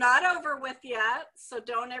 It's not over with yet, so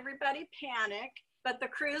don't everybody panic. But the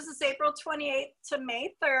cruise is April 28th to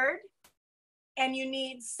May 3rd, and you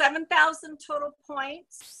need 7,000 total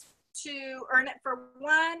points to earn it for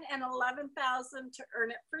 1 and 11,000 to earn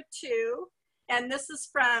it for 2. And this is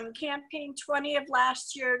from campaign 20 of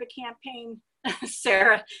last year to campaign,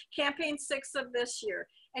 Sarah, campaign 6 of this year.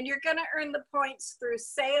 And you're going to earn the points through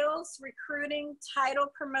sales, recruiting, title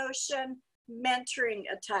promotion, mentoring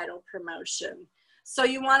a title promotion. So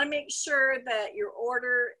you want to make sure that your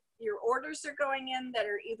order your orders are going in that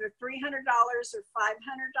are either $300 or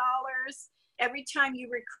 $500. Every time you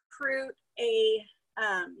recruit a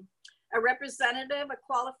representative, a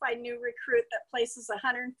qualified new recruit that places a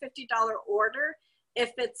 $150 order,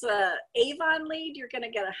 if it's a Avon lead, you're going to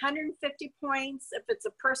get 150 points. If it's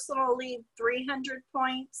a personal lead, 300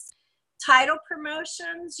 points. Title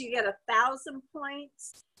promotions, you get 1,000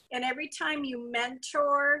 points. And every time you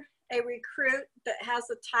mentor a recruit that has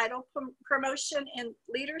a title promotion in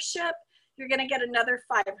leadership, you're going to get another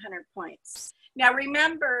 500 points. Now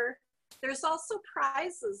remember, there's also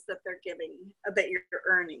prizes that they're giving, that you're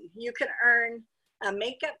earning. You can earn a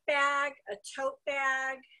makeup bag, a tote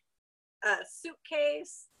bag, a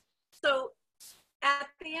suitcase. So at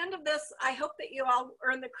the end of this, I hope that you all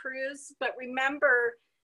earn the cruise, but remember,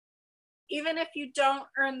 even if you don't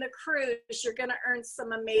earn the cruise, you're going to earn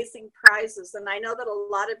some amazing prizes. And I know that a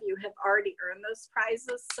lot of you have already earned those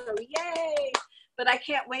prizes, so yay. But I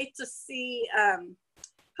can't wait to see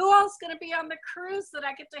who else is going to be on the cruise that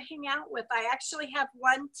I get to hang out with. I actually have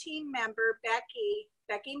one team member,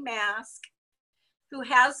 Becky Mask, who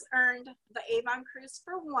has earned the Avon cruise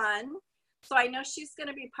for one. So I know she's going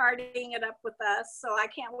to be partying it up with us. So I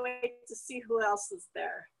can't wait to see who else is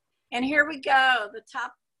there. And here we go, the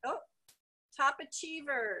top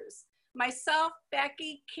achievers. Myself,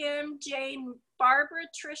 Becky, Kim, Jane, Barbara,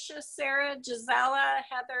 Tricia, Sarah, Gisela,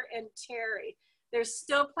 Heather, and Terry. There's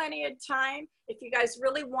still plenty of time. If you guys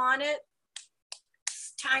really want it,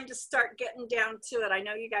 it's time to start getting down to it. I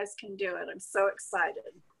know you guys can do it. I'm so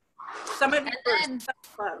excited. Some of you are so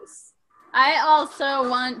close. I also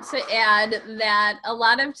want to add that a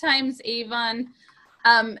lot of times Avon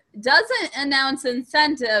doesn't announce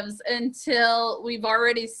incentives until we've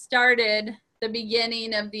already started the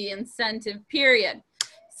beginning of the incentive period.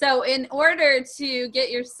 So in order to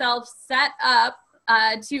get yourself set up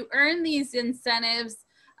to earn these incentives,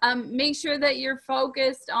 make sure that you're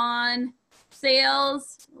focused on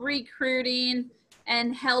sales, recruiting,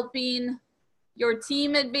 and helping your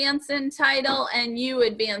team advance in title and you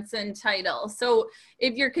advance in title. So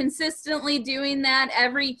if you're consistently doing that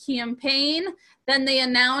every campaign, then they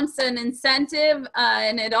announce an incentive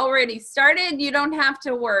and it already started, you don't have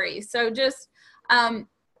to worry. So just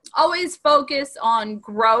always focus on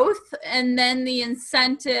growth and then the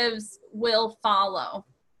incentives will follow.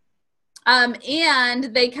 And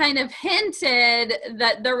they kind of hinted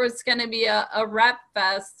that there was going to be a Rep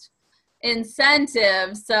Fest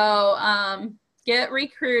incentive. So get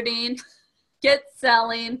recruiting, get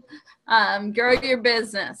selling, grow your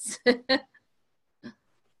business.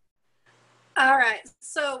 All right,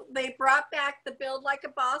 so they brought back the Build Like a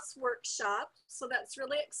Boss workshop. So that's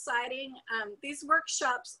really exciting. These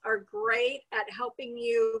workshops are great at helping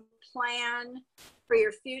you plan for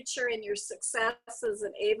your future and your success as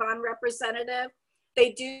an Avon representative.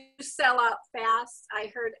 They do sell out fast.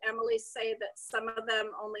 I heard Emily say that some of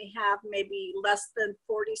them only have maybe less than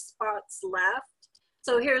 40 spots left.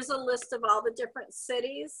 So here's a list of all the different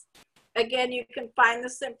cities. Again, you can find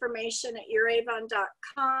this information at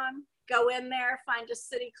youravon.com. Go in there, find a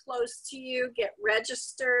city close to you, get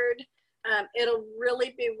registered. It'll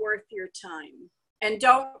really be worth your time. And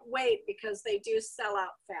don't wait because they do sell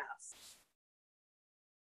out fast.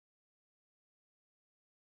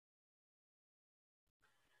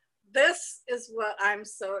 This is what I'm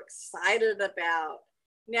so excited about.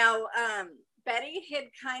 Now, Betty had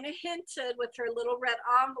kind of hinted with her little red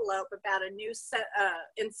envelope about a new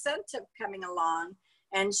incentive coming along.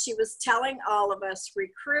 And she was telling all of us,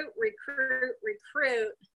 recruit, recruit,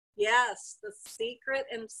 recruit. Yes, the secret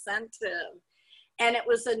incentive. And it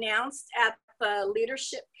was announced at the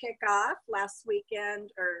leadership kickoff last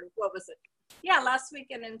weekend, or what was it? Yeah, last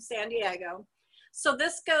weekend in San Diego. So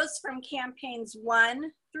this goes from campaigns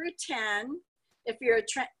 1 through 10. If you're a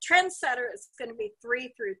trendsetter, it's going to be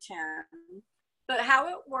 3 through 10. But how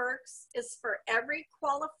it works is for every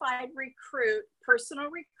qualified recruit, personal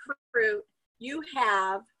recruit, you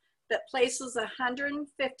have that places a $150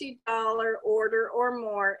 order or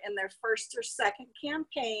more in their first or second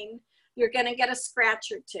campaign, you're going to get a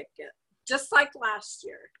scratcher ticket, just like last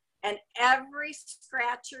year. And every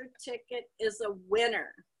scratcher ticket is a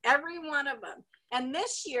winner, every one of them. And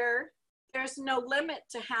this year, there's no limit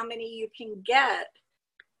to how many you can get.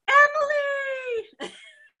 Emily!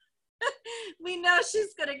 We know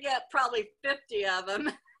she's going to get probably 50 of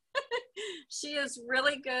them. She is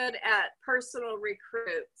really good at personal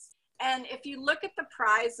recruits. And if you look at the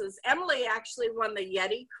prizes, Emily actually won the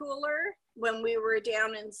Yeti cooler when we were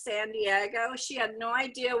down in San Diego. She had no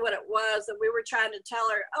idea what it was, and we were trying to tell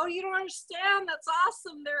her, oh, you don't understand, that's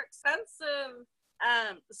awesome, they're expensive.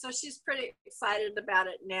 So she's pretty excited about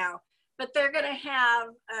it now. but they're going to have,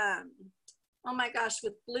 oh my gosh,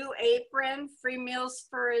 with Blue Apron, free meals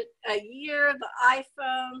for a year, the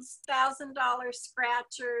iPhones, $1,000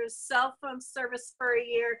 scratchers, cell phone service for a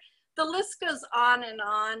year. The list goes on and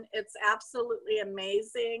on. It's absolutely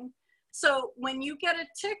amazing. So when you get a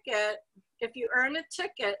ticket, if you earn a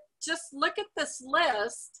ticket, just look at this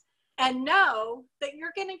list and know that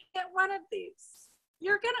you're going to get one of these.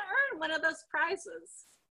 You're going to earn one of those prizes.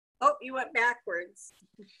 Oh, you went backwards.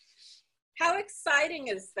 How exciting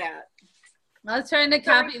is that? I was trying to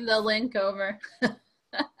copy the link over.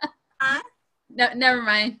 No, never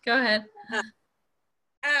mind. Go ahead.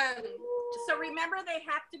 So remember, they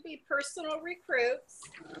have to be personal recruits.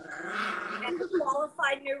 And the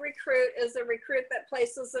qualified new recruit is a recruit that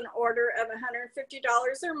places an order of $150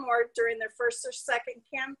 or more during their first or second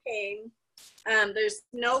campaign. There's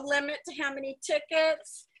no limit to how many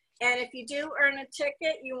tickets. And if you do earn a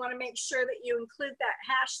ticket, you want to make sure that you include that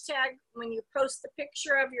hashtag when you post the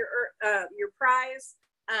picture of your prize.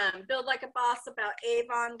 Build like a boss about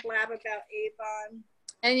Avon, blab about Avon.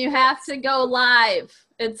 And you have to go live.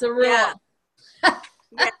 It's a rule. Yeah.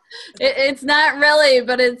 Yeah. It's not really,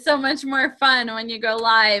 but it's so much more fun when you go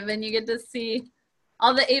live and you get to see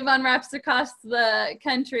all the Avon reps across the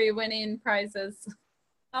country winning prizes.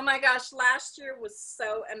 Oh my gosh, last year was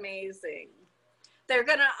so amazing. They're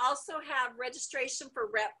going to also have registration for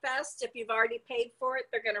RepFest. If you've already paid for it,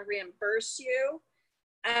 they're going to reimburse you.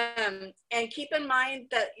 And keep in mind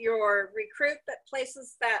that your recruit that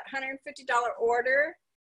places that $150 order,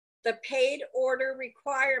 the paid order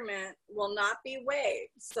requirement will not be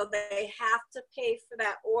waived. So they have to pay for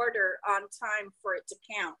that order on time for it to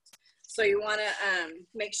count. So you want to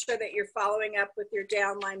make sure that you're following up with your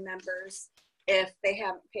downline members if they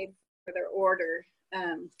haven't paid for their order.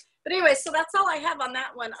 But anyway, so that's all I have on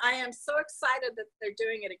that one. I am so excited that they're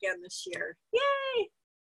doing it again this year. Yay!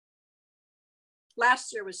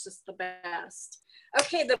 Last year was just the best.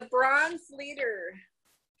 Okay, the Bronze Leader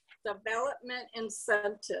Development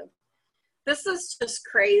Incentive. This is just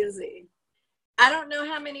crazy. I don't know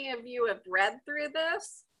how many of you have read through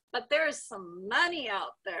this, but there's some money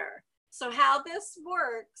out there. So how this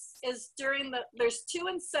works is there's two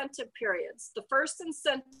incentive periods. The first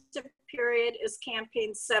incentive period is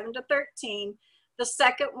campaigns 7 to 13. The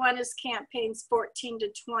second one is campaigns 14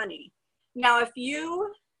 to 20. Now, if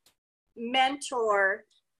you mentor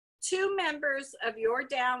 2 members of your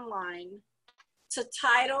downline to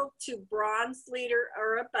title to Bronze Leader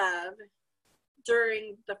or above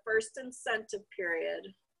during the first incentive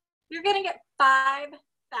period, you're going to get $5,000.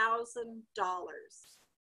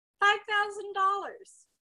 $5,000.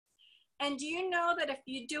 And do you know that if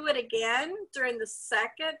you do it again during the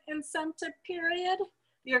second incentive period,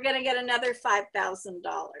 you're going to get another $5,000.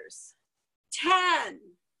 10,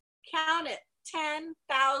 count it,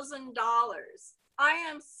 $10,000. I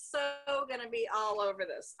am so going to be all over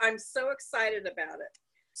this. I'm so excited about it.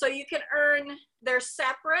 So you can earn, they're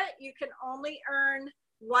separate. You can only earn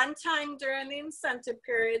one time during the incentive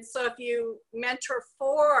period. So if you mentor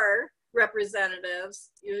 4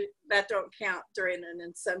 representatives, that don't count during an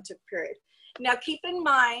incentive period. Now keep in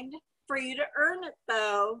mind, for you to earn it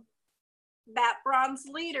though, that Bronze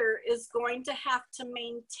Leader is going to have to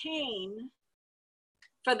maintain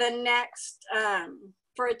for the next,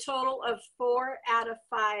 for a total of 4 out of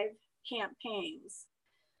 5 campaigns.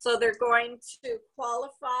 So they're going to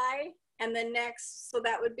qualify, and the next, so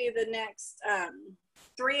that would be the next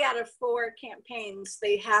 3 out of 4 campaigns,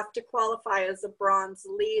 they have to qualify as a Bronze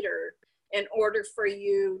Leader in order for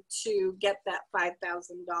you to get that $5,000.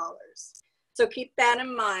 So keep that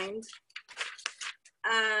in mind.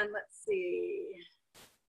 Let's see.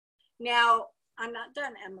 Now, I'm not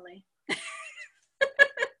done, Emily.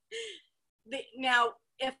 Now,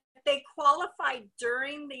 if they qualify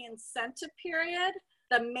during the incentive period,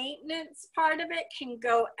 the maintenance part of it can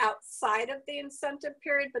go outside of the incentive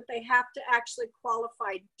period, but they have to actually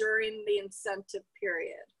qualify during the incentive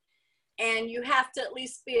period. And you have to at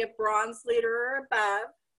least be a Bronze Leader or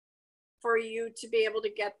above for you to be able to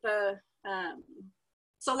get the,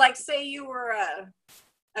 so like say you were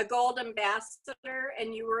a Gold Ambassador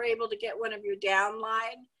and you were able to get one of your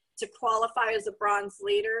downline to qualify as a Bronze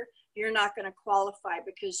Leader, you're not going to qualify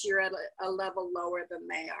because you're at a level lower than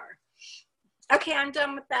they are. Okay, I'm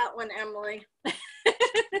done with that one, Emily.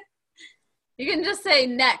 You can just say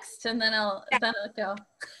next and then I'll go.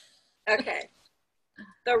 Okay.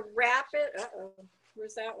 The rapid,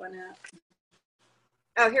 where's that one at?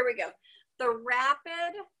 Oh, here we go. The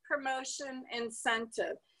rapid promotion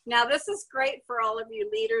incentive. Now this is great for all of you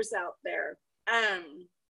leaders out there.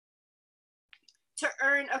 To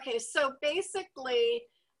earn, okay, so basically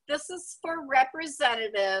This is for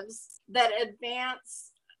representatives that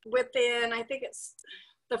advance within, I think it's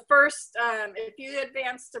the first, if you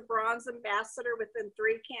advance to bronze ambassador within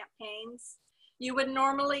 3 campaigns, you would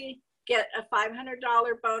normally get a $500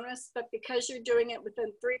 bonus, but because you're doing it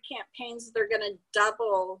within 3 campaigns, they're going to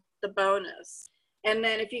double the bonus. And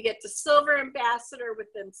then if you get to silver ambassador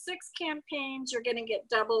within 6 campaigns, you're going to get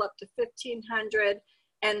double up to $1,500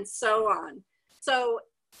 and so on. So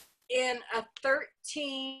in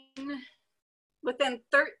within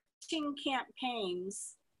 13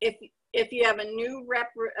 campaigns, if you have a new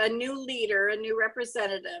leader, a new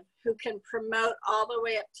representative who can promote all the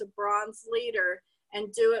way up to bronze leader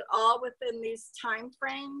and do it all within these time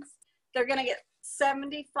frames, they're going to get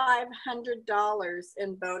 $7,500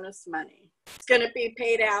 in bonus money. It's going to be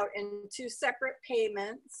paid out in 2 separate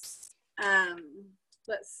payments.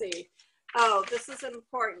 Let's see. Oh, this is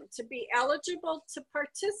important. To be eligible to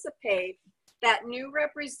participate, that new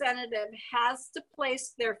representative has to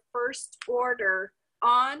place their first order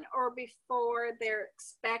on or before their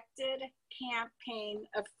expected campaign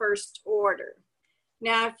of first order.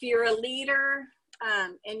 Now, if you're a leader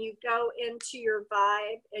and you go into your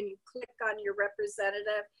Vibe and you click on your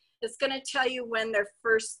representative, it's going to tell you when their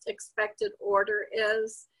first expected order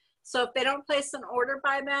is. So if they don't place an order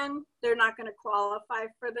by then, they're not going to qualify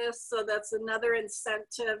for this. So that's another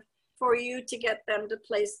incentive for you to get them to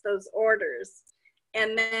place those orders.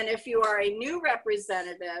 And then if you are a new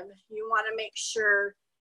representative, you want to make sure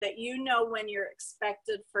that you know when your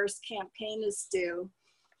expected first campaign is due,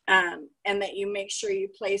 and that you make sure you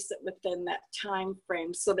place it within that time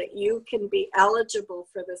frame so that you can be eligible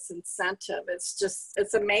for this incentive.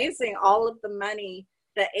 It's amazing all of the money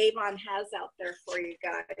that Avon has out there for you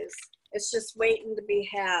guys. It's just waiting to be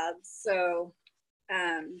had. So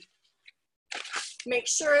make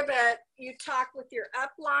sure that you talk with your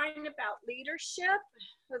upline about leadership.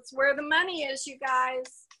 That's where the money is, you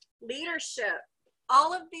guys. Leadership.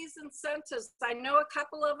 All of these incentives, I know a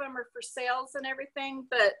couple of them are for sales and everything,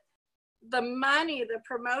 but the money, the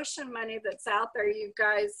promotion money that's out there, you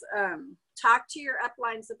guys talk to your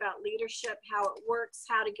uplines about leadership, how it works,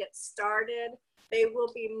 how to get started. They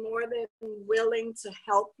will be more than willing to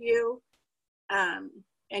help you.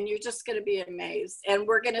 And you're just going to be amazed. And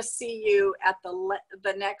we're going to see you at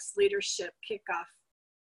the next leadership kickoff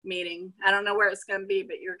meeting. I don't know where it's going to be,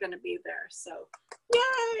 but you're going to be there. So,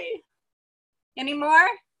 yay! Any more?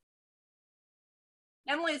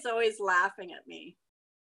 Emily's always laughing at me.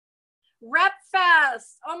 Rep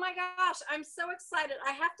Fest. Oh my gosh, I'm so excited.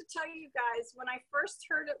 I have to tell you guys, when I first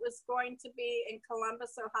heard it was going to be in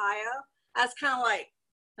Columbus, Ohio, I was kind of like,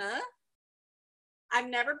 huh? I've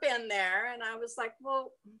never been there. And I was like,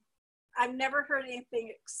 well, I've never heard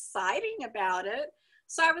anything exciting about it.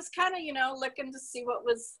 So I was kind of, looking to see what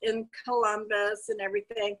was in Columbus and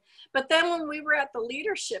everything. But then when we were at the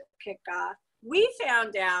leadership kickoff, we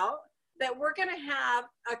found out that we're going to have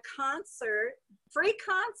a free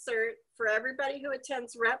concert for everybody who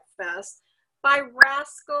attends Rep Fest by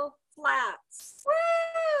Rascal Flatts.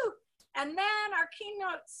 Woo! And then our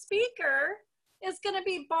keynote speaker is going to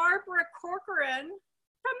be Barbara Corcoran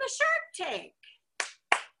from the Shark Tank.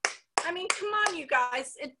 I mean, come on, you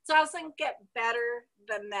guys. It doesn't get better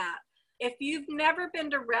than that. If you've never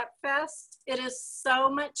been to Rep Fest, it is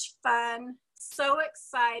so much fun, so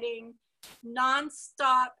exciting,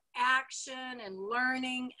 nonstop action and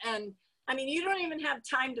learning. And I mean, you don't even have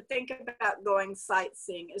time to think about going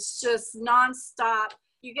sightseeing. It's just nonstop.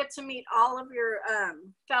 You get to meet all of your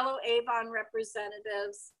fellow Avon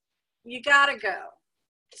representatives. You gotta go.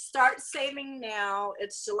 Start saving now.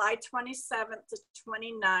 It's July 27th to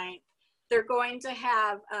 29th. They're going to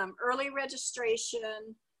have early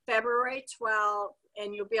registration February 12th,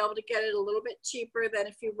 and you'll be able to get it a little bit cheaper than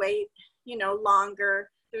if you wait,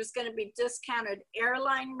 longer. There's going to be discounted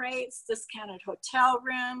airline rates, discounted hotel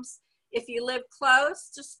rooms. If you live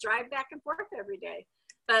close, just drive back and forth every day.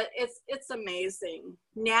 But it's amazing.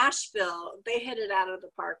 Nashville, they hit it out of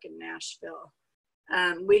the park in Nashville.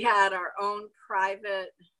 We had our own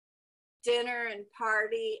private dinner and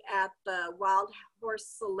party at the Wild Horse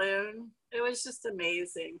Saloon. It was just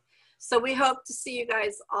amazing. So we hope to see you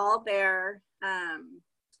guys all there.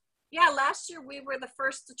 Yeah, last year we were the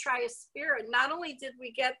first to try a Spirit. Not only did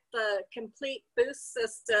we get the complete boost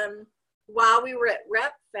system while we were at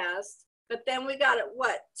Rep Fest, but then we got it,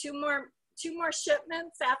 two more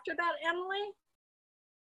shipments after that, Emily?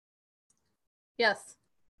 Yes.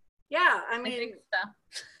 Yeah, I think so.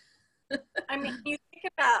 I mean, you think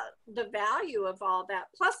about the value of all that,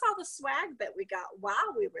 plus all the swag that we got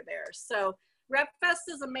while we were there. So Rep Fest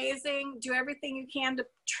is amazing. Do everything you can to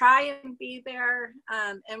try and be there,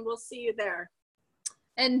 and we'll see you there.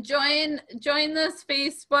 And join this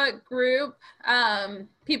Facebook group.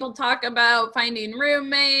 People talk about finding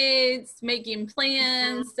roommates, making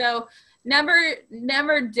plans. So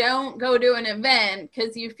never don't go to an event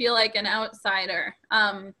because you feel like an outsider.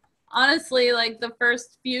 Honestly, like the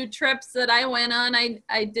first few trips that I went on,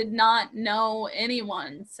 I did not know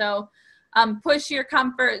anyone. So push your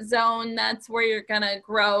comfort zone. That's where you're going to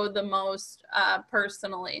grow the most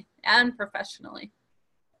personally and professionally.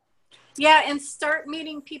 Yeah, and start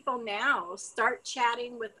meeting people now. Start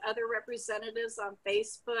chatting with other representatives on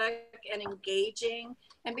Facebook and engaging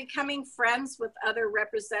and becoming friends with other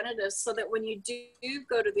representatives so that when you do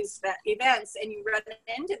go to these events and you run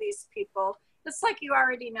into these people, it's like you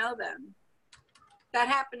already know them. That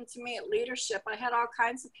happened to me at leadership. I had all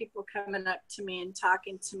kinds of people coming up to me and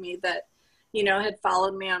talking to me that, you know, had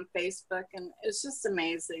followed me on Facebook, and it's just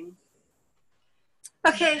amazing.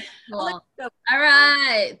 Okay. Cool. All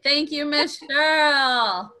right. Thank you, Miss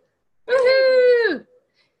Cheryl. Woohoo!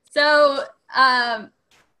 So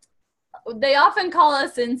they often call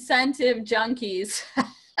us incentive junkies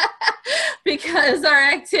because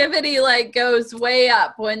our activity like goes way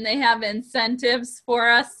up when they have incentives for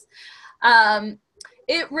us.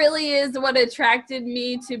 It really is what attracted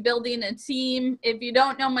me to building a team. If you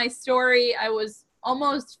don't know my story, I was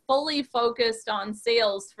almost fully focused on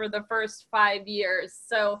sales for the first 5 years.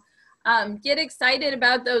 So get excited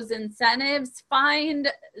about those incentives. Find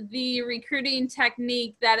the recruiting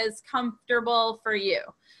technique that is comfortable for you.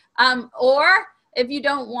 Or if you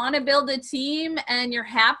don't want to build a team and you're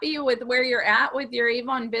happy with where you're at with your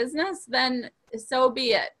Avon business, then so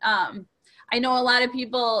be it. I know a lot of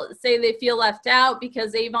people say they feel left out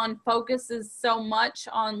because Avon focuses so much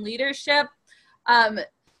on leadership.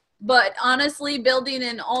 But honestly, building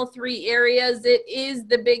in all three areas, it is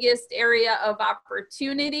the biggest area of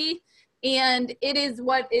opportunity. And it is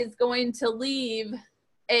what is going to leave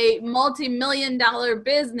a multi-million-dollar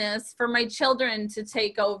business for my children to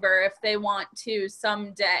take over if they want to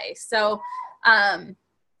someday. So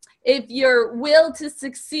if your will to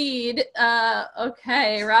succeed,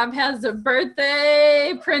 okay, Rob has a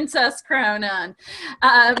birthday princess crown on.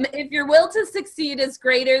 If your will to succeed is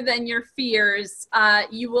greater than your fears,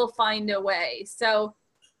 you will find a way. So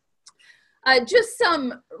just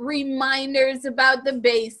some reminders about the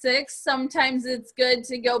basics. Sometimes it's good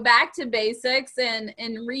to go back to basics and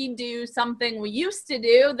redo something we used to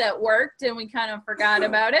do that worked and we kind of forgot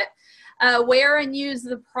about it. Wear and use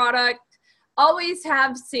the product. Always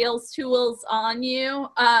have sales tools on you,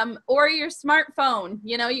 or your smartphone.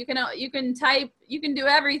 You know, you can type, you can do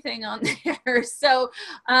everything on there. So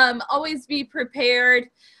always be prepared.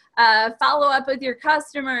 Follow up with your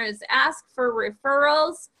customers. Ask for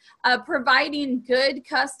referrals. Providing good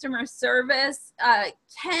customer service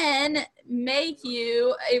can make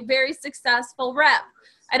you a very successful rep.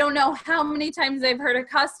 I don't know how many times I've heard a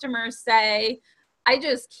customer say, I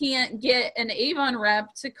just can't get an Avon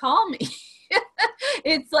rep to call me.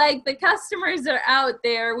 It's like the customers are out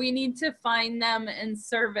there. We need to find them and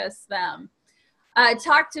service them.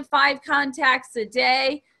 Talk to 5 contacts a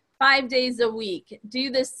day, 5 days a week.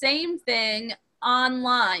 Do the same thing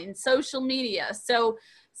online, social media. So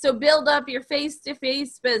build up your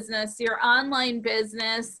face-to-face business, your online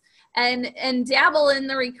business, and dabble in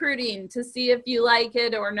the recruiting to see if you like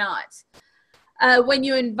it or not. When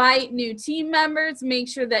you invite new team members, make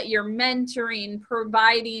sure that you're mentoring,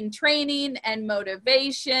 providing training and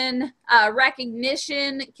motivation.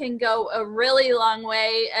 Recognition can go a really long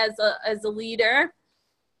way as a leader.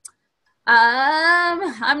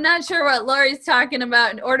 I'm not sure what Lori's talking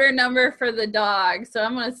about. An order number for the dog. So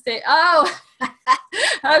I'm going to say, oh,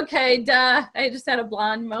 okay, duh. I just had a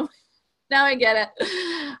blonde moment. Now I get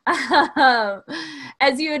it.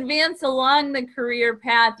 As you advance along the career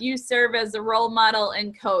path, you serve as a role model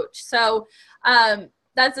and coach. So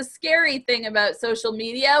that's a scary thing about social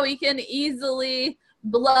media. We can easily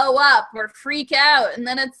blow up or freak out, and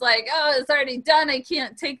then it's like, oh, it's already done. I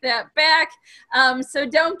can't take that back. So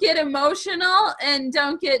don't get emotional and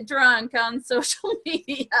don't get drunk on social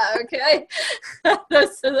media, okay?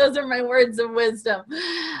 those are my words of wisdom.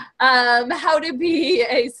 How to be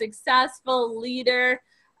a successful leader.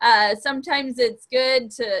 Sometimes it's good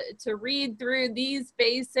to read through these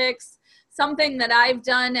basics. Something that I've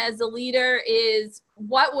done as a leader is,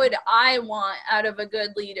 what would I want out of a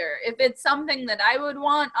good leader? If it's something that I would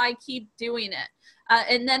want, I keep doing it.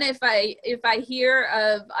 And then if I hear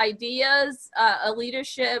of ideas, a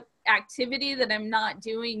leadership activity that I'm not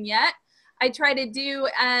doing yet, I try to do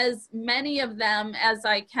as many of them as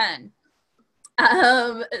I can.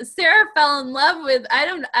 Sarah fell in love with,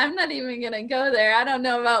 I'm not even going to go there. I don't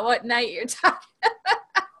know about what night you're talking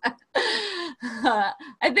about.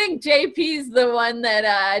 I think JP's the one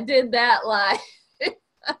that did that live.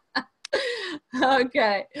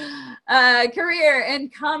 Okay. Career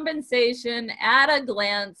and compensation at a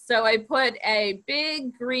glance. So I put a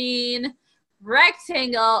big green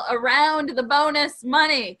rectangle around the bonus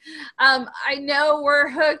money. I know we're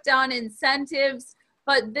hooked on incentives,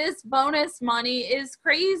 but this bonus money is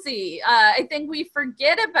crazy. I think we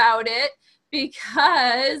forget about it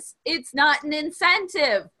because it's not an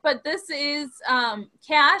incentive, but this is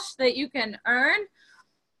cash that you can earn.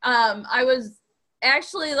 I was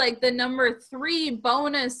actually like the number 3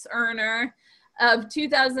 bonus earner of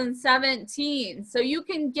 2017. So you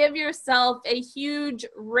can give yourself a huge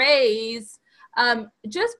raise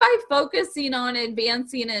just by focusing on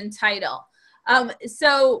advancing in title.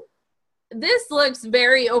 So this looks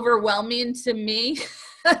very overwhelming to me.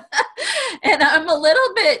 And I'm a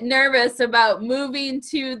little bit nervous about moving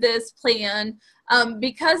to this plan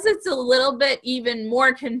because it's a little bit even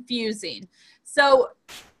more confusing. So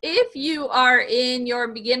if you are in your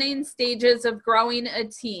beginning stages of growing a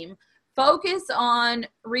team, focus on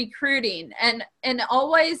recruiting and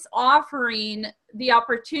always offering the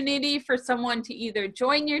opportunity for someone to either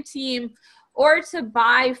join your team or to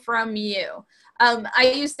buy from you.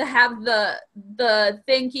 I used to have the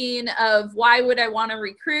thinking of why would I want to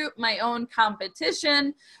recruit my own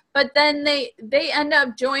competition, but then they end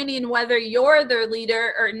up joining whether you're their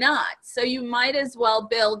leader or not. So you might as well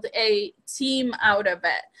build a team out of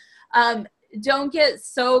it. Don't get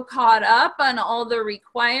so caught up on all the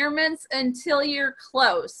requirements until you're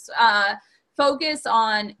close. Focus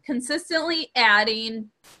on consistently adding,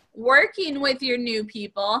 working with your new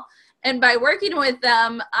people. And by working with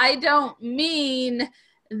them, I don't mean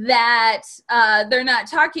that they're not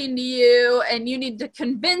talking to you and you need to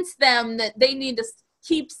convince them that they need to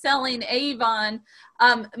keep selling Avon.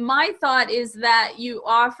 My thought is that you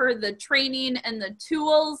offer the training and the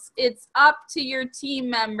tools. It's up to your team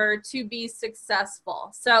member to be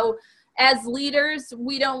successful. So as leaders,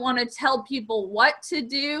 we don't want to tell people what to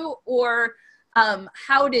do or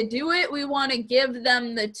how to do it. We want to give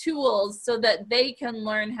them the tools so that they can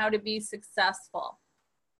learn how to be successful.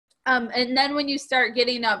 And then when you start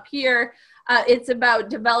getting up here, it's about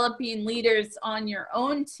developing leaders on your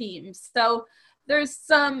own team. So there's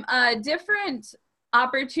some different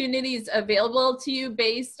opportunities available to you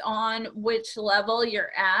based on which level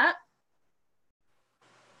you're at.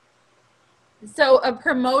 So a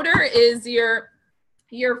promoter is your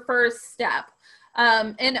first step.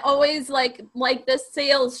 And always like the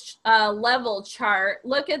sales level chart,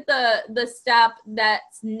 look at the step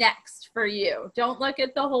that's next for you. Don't look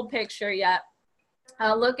at the whole picture yet.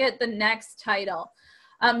 Look at the next title.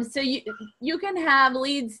 So you can have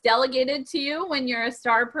leads delegated to you when you're a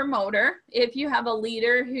star promoter, if you have a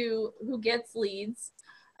leader who gets leads.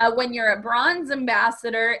 When you're a bronze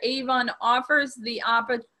ambassador, Avon offers the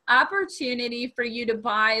opportunity for you to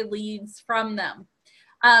buy leads from them.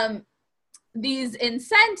 These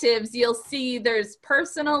incentives, you'll see there's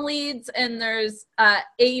personal leads and there's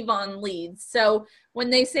Avon leads. So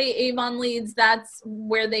when they say Avon leads, that's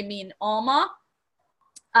where they mean Alma.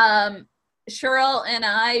 Cheryl and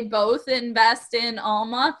I both invest in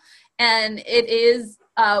Alma, and it is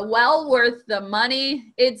well worth the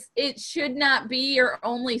money. It should not be your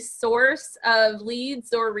only source of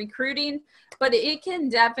leads or recruiting, but it can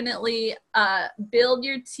definitely build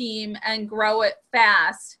your team and grow it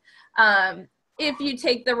fast if you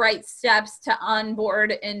take the right steps to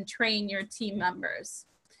onboard and train your team members.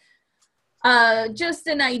 Just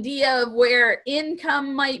an idea of where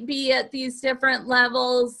income might be at these different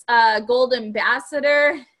levels. Gold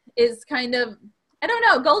Ambassador is kind of, I don't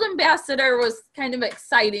know, Gold Ambassador was kind of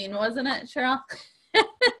exciting, wasn't it, Cheryl?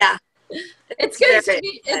 Yeah. It's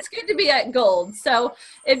good to be at gold. So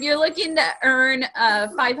if you're looking to earn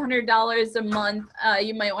 $500 a month,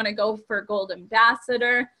 you might want to go for Gold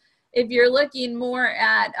Ambassador. If you're looking more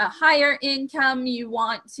at a higher income, you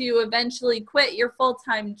want to eventually quit your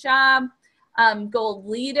full-time job. Gold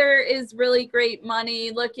Leader is really great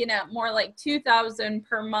money, looking at more like $2,000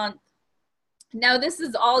 per month. Now, this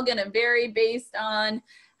is all going to vary based on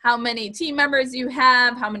how many team members you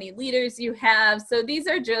have, how many leaders you have. So these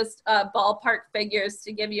are just ballpark figures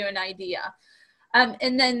to give you an idea.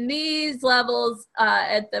 And then these levels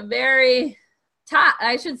at the very top,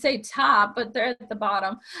 I should say top, but they're at the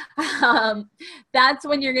bottom. That's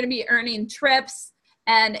when you're going to be earning trips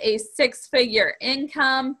and a 6-figure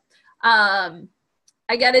income.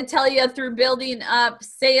 I got to tell you, through building up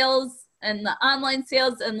sales and the online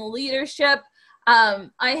sales and the leadership, I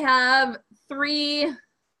have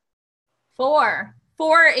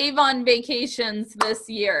four Avon vacations this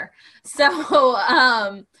year.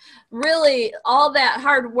 So really all that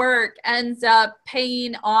hard work ends up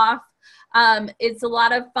paying off. It's a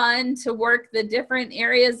lot of fun to work the different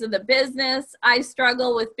areas of the business. I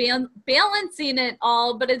struggle with balancing it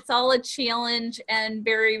all, but it's all a challenge and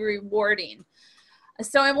very rewarding.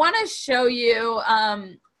 So I want to show you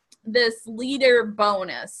this leader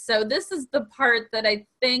bonus. So this is the part that I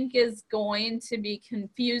think is going to be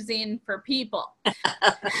confusing for people.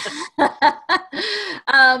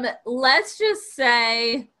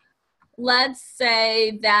 Let's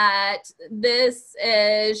say that this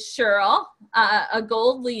is Cheryl, a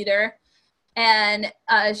gold leader, and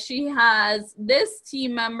she has this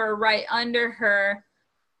team member right under her.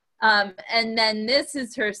 And then this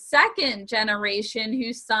is her second generation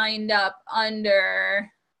who signed up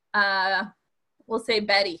under, we'll say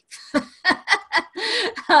Betty.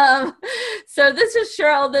 So this is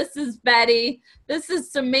Cheryl, this is Betty, this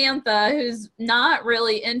is Samantha, who's not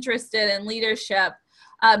really interested in leadership.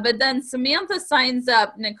 But then Samantha signs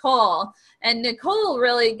up Nicole, and Nicole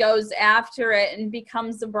really goes after it and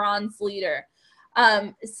becomes a bronze leader.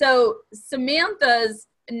 So Samantha's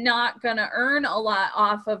not going to earn a lot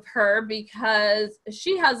off of her because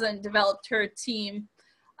she hasn't developed her team.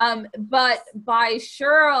 But by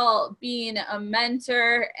Cheryl being a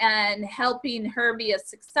mentor and helping her be a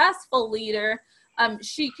successful leader,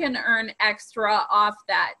 she can earn extra off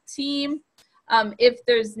that team if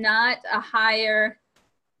there's not a higher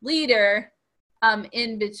leader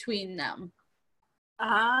in between them.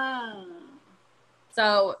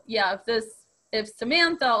 So yeah, if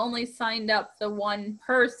Samantha only signed up the one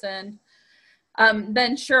person,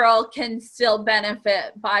 then Cheryl can still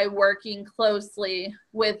benefit by working closely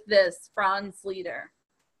with this bronze leader.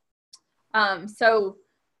 So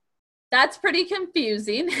that's pretty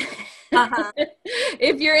confusing.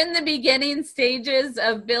 If you're in the beginning stages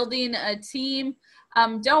of building a team,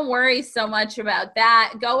 don't worry so much about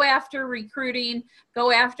that. Go after recruiting,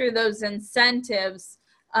 go after those incentives,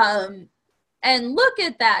 and look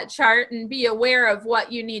at that chart and be aware of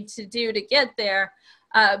what you need to do to get there,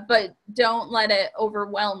 but don't let it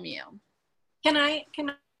overwhelm you. Can I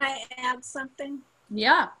add something?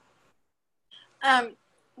 Yeah.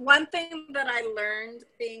 One thing that I learned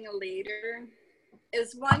being a leader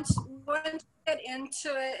is once you get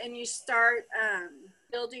into it and you start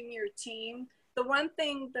building your team, the one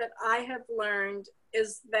thing that I have learned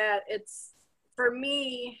is that it's, for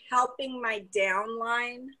me, helping my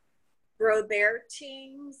downline grow their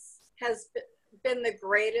teams has been the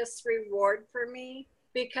greatest reward for me,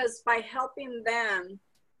 because by helping them,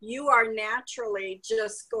 you are naturally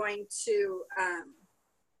just going to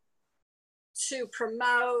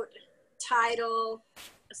promote, title,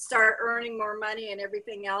 start earning more money and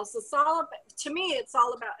everything else. It's all about, to me, it's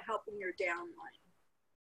all about helping your downline.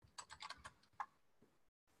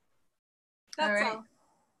 That's all.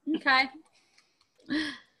 Okay.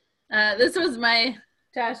 This was my,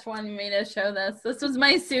 Josh wanted me to show this. This was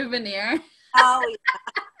my souvenir. Oh,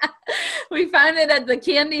 yeah. We found it at the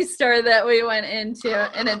candy store that we went into,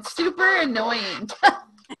 and it's super annoying.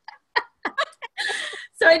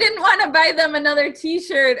 So I didn't want to buy them another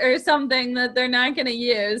t-shirt or something that they're not going to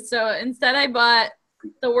use. So instead I bought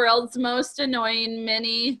the world's most annoying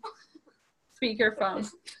mini speakerphone.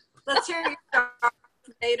 Let's hear your Darth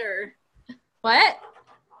Vader. What?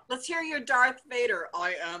 Let's hear your Darth Vader.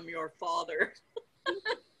 I am your father.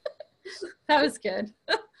 That was good.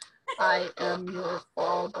 I am your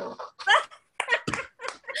father.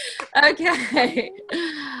 Okay.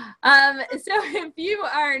 So if you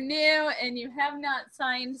are new and you have not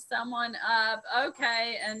signed someone up,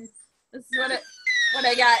 okay, and this is what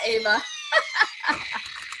I got, Ava.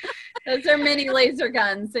 Those are mini laser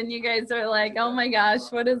guns, and you guys are like, oh my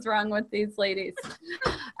gosh, what is wrong with these ladies?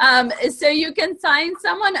 So you can sign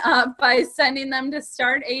someone up by sending them to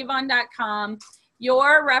startavon.com.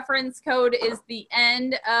 Your reference code is the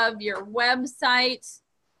end of your website.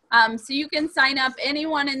 So you can sign up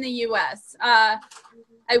anyone in the U.S.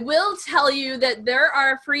 I will tell you that there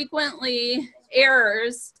are frequently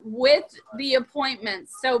errors with the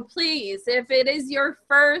appointments. So please, if it is your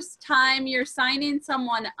first time you're signing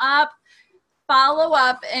someone up, follow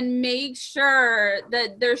up and make sure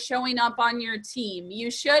that they're showing up on your team. You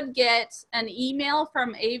should get an email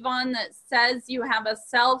from Avon that says you have a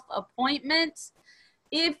self-appointment.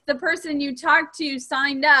 If the person you talked to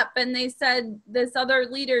signed up and they said this other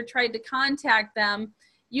leader tried to contact them,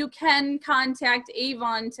 you can contact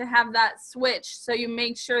Avon to have that switch, so you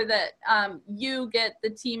make sure that you get the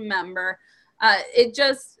team member.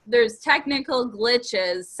 There's technical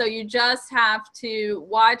glitches, so you just have to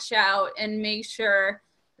watch out and make sure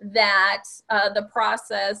that the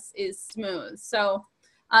process is smooth. So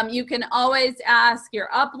You can always ask your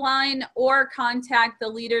upline or contact the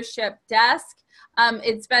leadership desk.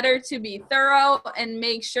 It's better to be thorough and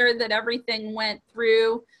make sure that everything went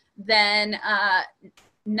through than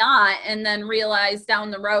not, and then realize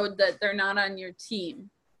down the road that they're not on your team.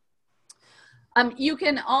 You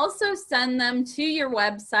can also send them to your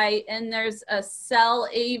website, and there's a Sell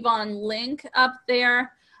Avon link up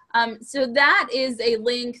there. So that is a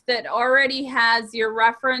link that already has your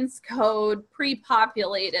reference code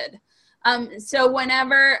pre-populated. So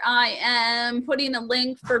whenever I am putting a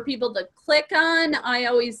link for people to click on, I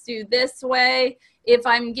always do this way. If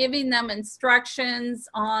I'm giving them instructions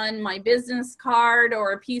on my business card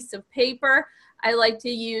or a piece of paper, I like to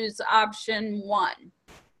use option 1.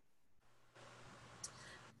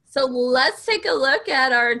 So let's take a look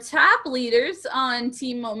at our top leaders on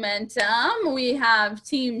Team Momentum. We have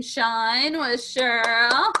Team Shine with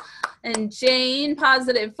Cheryl and Jane,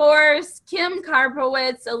 Positive Force, Kim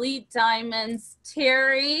Karpowitz, Elite Diamonds,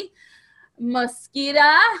 Terry,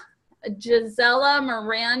 Mosquita, Gisela,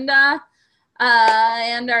 Miranda,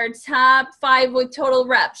 and our top 5 with total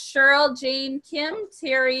reps, Cheryl, Jane, Kim,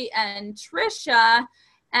 Terry, and Trisha.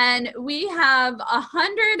 And we have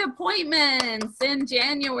 100 appointments in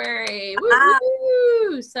January.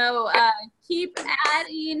 Woo-hoo! So keep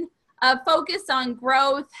adding, focus on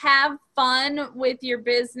growth, have fun with your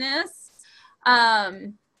business.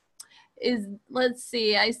 Let's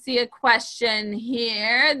see, I see a question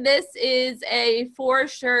here. This is a for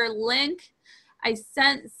sure link. I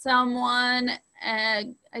sent someone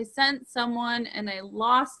and I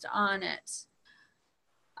lost on it.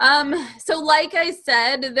 So like I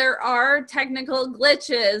said, there are technical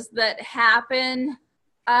glitches that happen.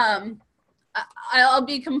 I'll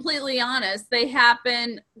be completely honest, they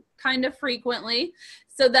happen kind of frequently.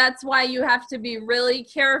 So that's why you have to be really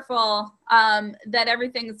careful that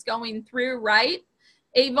everything's going through right.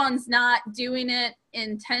 Avon's not doing it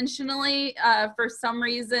intentionally for some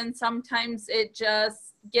reason. Sometimes it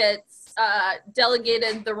just gets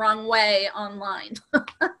delegated the wrong way online.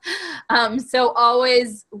 So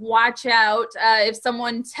always watch out. If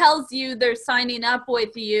someone tells you they're signing up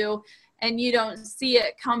with you and you don't see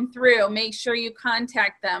it come through, make sure you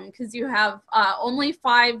contact them, because you have only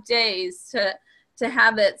 5 days to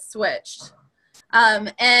have it switched.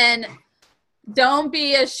 And don't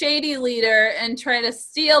be a shady leader and try to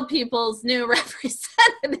steal people's new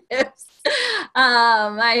representatives.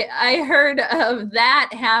 I heard of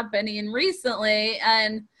that happening recently,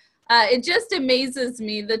 and it just amazes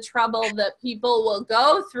me the trouble that people will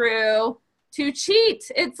go through to cheat.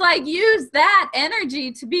 It's like, use that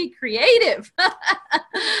energy to be creative.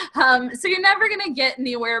 So you're never going to get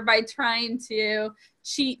anywhere by trying to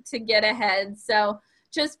cheat to get ahead. So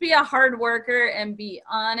just be a hard worker and be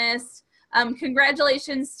honest.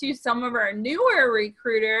 Congratulations to some of our newer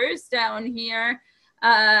recruiters down here.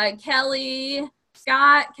 Kelly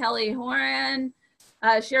Scott, Kelly Horan,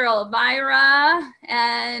 Cheryl Elvira,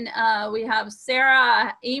 and we have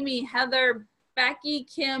Sarah, Amy, Heather, Becky,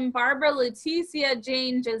 Kim, Barbara, Leticia,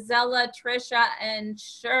 Jane, Gisela, Trisha, and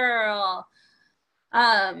Cheryl.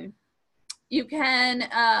 You can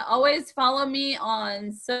always follow me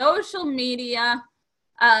on social media.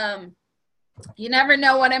 You never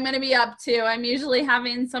know what I'm going to be up to. I'm usually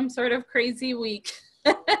having some sort of crazy week.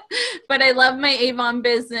 But I love my Avon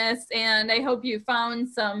business, and I hope you found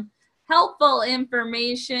some helpful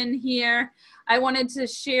information here. I wanted to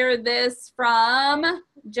share this from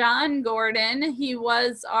John Gordon. He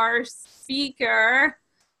was our speaker.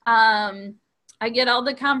 I get all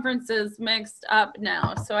the conferences mixed up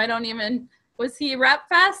now, so I don't even, was he Rep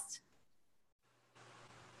Fest?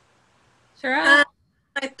 Sure.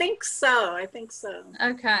 I think so.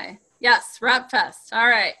 Okay. Yes, Rep Fest. All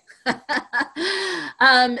right.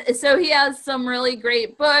 So he has some really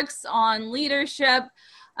great books on leadership.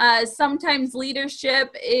 Sometimes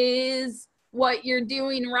leadership is what you're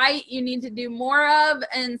doing right, you need to do more of,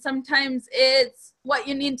 and sometimes it's what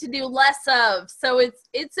you need to do less of. So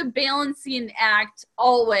it's a balancing act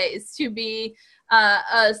always to be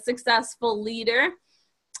a successful leader.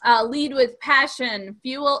 Lead with passion,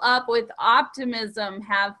 fuel up with optimism,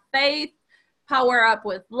 have faith, power up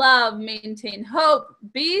with love, maintain hope,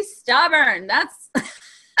 be stubborn. That's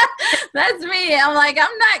that's me. I'm like,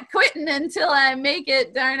 I'm not quitting until I make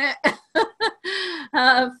it, darn it.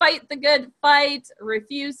 Fight the good fight,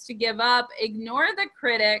 refuse to give up, ignore the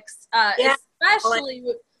critics, especially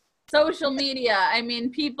with social media. I mean,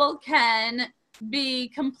 people can be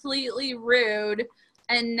completely rude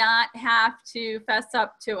and not have to fess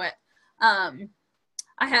up to it. I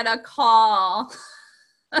had a call.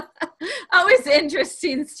 Oh, always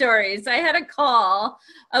interesting stories. I had a call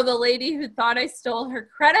of a lady who thought I stole her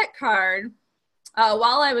credit card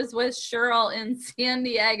while I was with Cheryl in San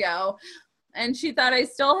Diego. And she thought I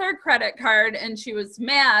stole her credit card, and she was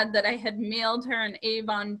mad that I had mailed her an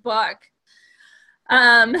Avon book.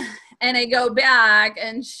 And I go back,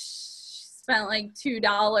 and she spent like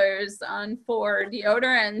 $2 on 4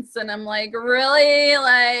 deodorants. And I'm like, really?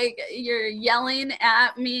 Like, you're yelling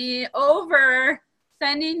at me over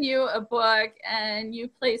sending you a book, and you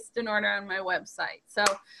placed an order on my website. So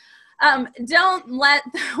don't let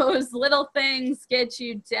those little things get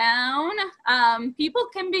you down. People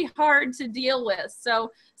can be hard to deal with. So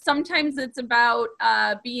sometimes it's about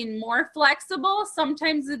being more flexible.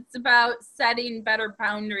 Sometimes it's about setting better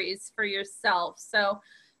boundaries for yourself. So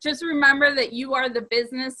just remember that you are the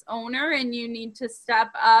business owner, and you need to step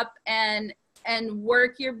up and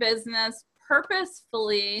work your business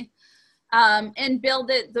purposefully, and build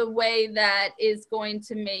it the way that is going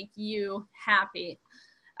to make you happy.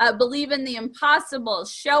 Believe in the impossible.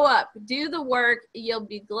 Show up. Do the work. You'll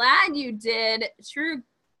be glad you did. True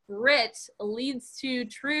grit leads to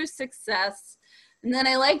true success. And then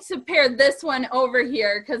I like to pair this one over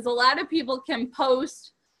here, because a lot of people can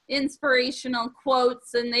post inspirational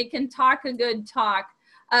quotes and they can talk a good talk,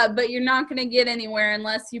 but you're not going to get anywhere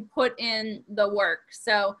unless you put in the work.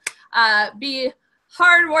 So be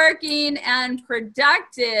hardworking and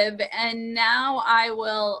productive. And now I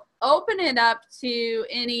will open it up to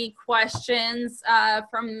any questions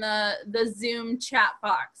from the Zoom chat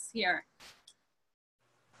box here.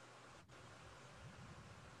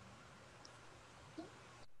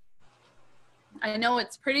 I know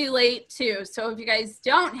it's pretty late too, so if you guys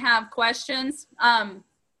don't have questions,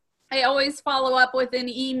 I always follow up with an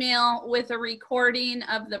email with a recording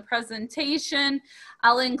of the presentation.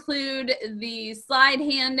 I'll include the slide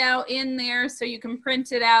handout in there so you can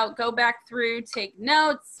print it out, go back through, take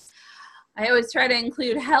notes. I always try to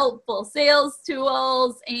include helpful sales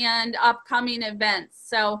tools and upcoming events.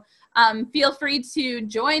 So feel free to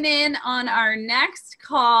join in on our next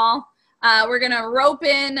call. We're gonna rope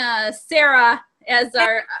in Sarah as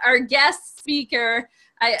our guest speaker.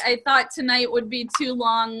 I thought tonight would be too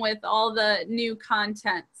long with all the new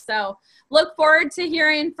content. So look forward to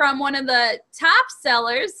hearing from one of the top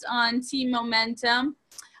sellers on Team Momentum.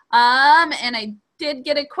 And I did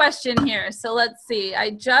get a question here. So let's see.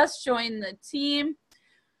 I just joined the team.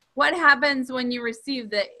 What happens when you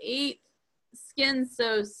receive the 8 Skin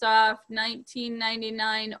So Soft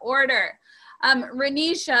 $19.99 order?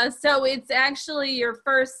 Renisha, so it's actually your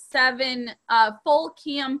first 7 full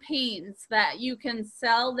campaigns that you can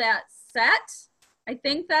sell that set. I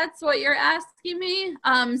think that's what you're asking me.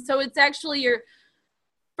 So it's actually your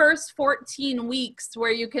first 14 weeks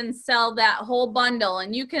where you can sell that whole bundle,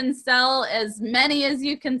 and you can sell as many as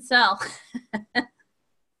you can sell.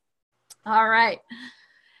 All right.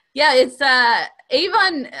 Yeah, it's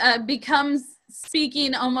Avon becomes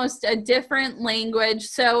speaking almost a different language.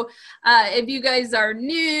 So if you guys are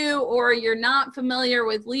new or you're not familiar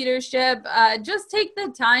with leadership, just take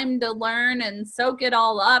the time to learn and soak it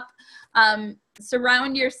all up.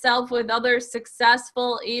 Surround yourself with other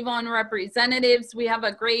successful Avon representatives. We have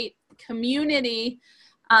a great community,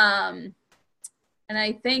 and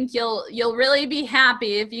I think you'll really be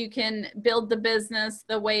happy if you can build the business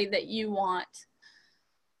the way that you want.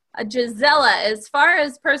 Gisela, as far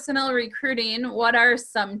as personal recruiting, what are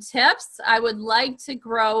some tips? I would like to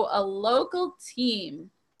grow a local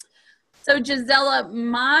team. So Gisela,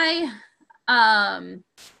 my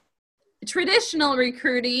traditional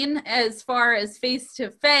recruiting, as far as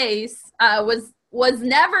face-to-face, was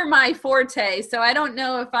never my forte. So I don't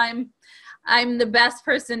know if I'm the best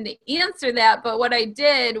person to answer that, but what I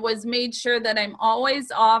did was made sure that I'm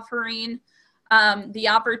always offering the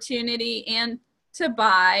opportunity and to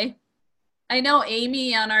buy. I know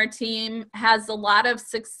Amy on our team has a lot of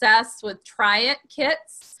success with try it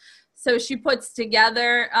kits. So she puts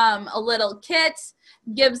together a little kit,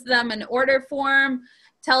 gives them an order form,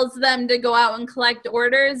 tells them to go out and collect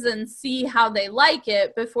orders and see how they like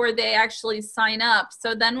it before they actually sign up.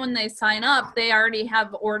 So then when they sign up, they already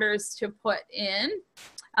have orders to put in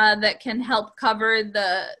that can help cover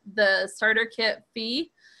the starter kit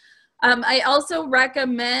fee. I also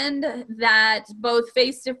recommend that both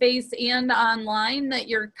face-to-face and online that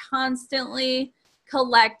you're constantly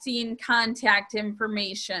collecting contact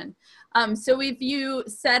information. So if you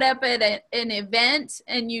set up at an event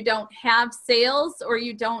and you don't have sales or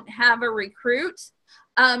you don't have a recruit,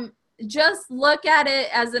 just look at it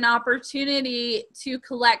as an opportunity to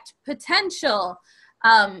collect potential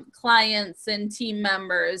clients and team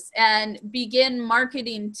members and begin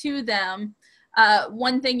marketing to them.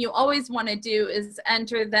 one thing you always want to do is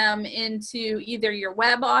enter them into either your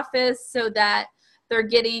web office so that they're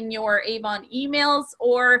getting your Avon emails,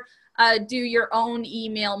 or do your own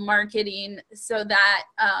email marketing so that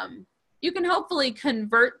you can hopefully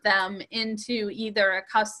convert them into either a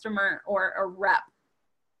customer or a rep.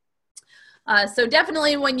 So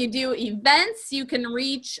definitely when you do events, you can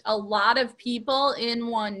reach a lot of people in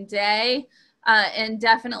one day and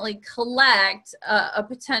definitely collect a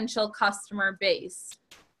potential customer base.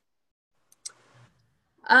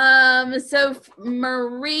 So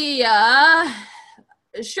Maria,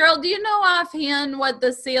 Cheryl, do you know offhand what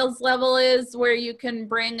the sales level is where you can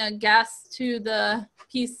bring a guest to the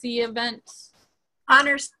PC event?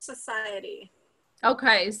 Honor Society.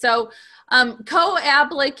 Okay, so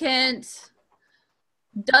co-applicant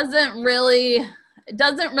doesn't really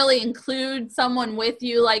include someone with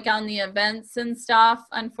you like on the events and stuff,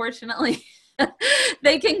 unfortunately.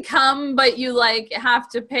 They can come, but you like have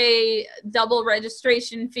to pay double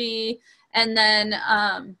registration fee, and then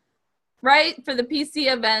right, for the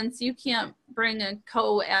PC events you can't bring a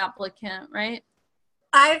co-applicant, right?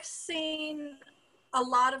 I've seen a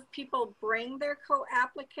lot of people bring their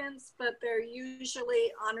co-applicants, but they're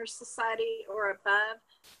usually Honor Society or above.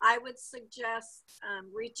 I would suggest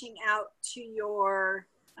reaching out to your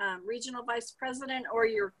regional vice president or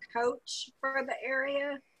your coach for the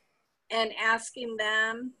area and asking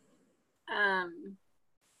them. I'm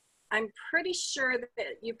pretty sure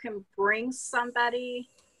that you can bring somebody,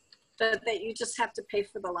 but that you just have to pay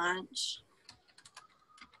for the lunch.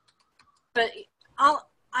 But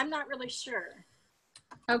I'm not really sure.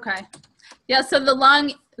 Okay. Yeah, so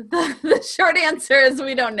the short answer is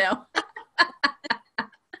we don't know. But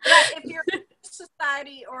if you're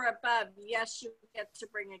society or above, yes, you get to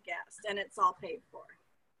bring a guest, and it's all paid for.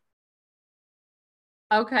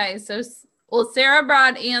 Okay, so, well, Sarah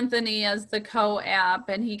brought Anthony as the co-app,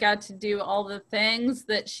 and he got to do all the things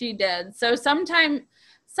that she did. So sometimes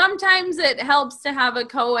it helps to have a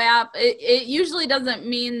co-app. It usually doesn't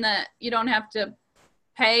mean that you don't have to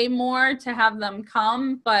pay more to have them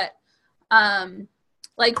come, but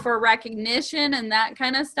like for recognition and that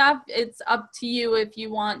kind of stuff, it's up to you if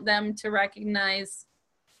you want them to recognize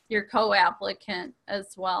your co-applicant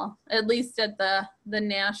as well, at least at the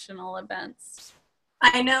national events.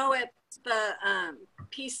 I know at the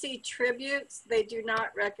PC tributes, they do not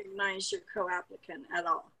recognize your co-applicant at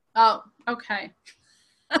all. Oh, okay.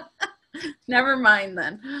 Never mind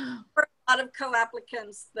then. For a lot of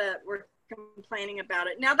co-applicants that were complaining about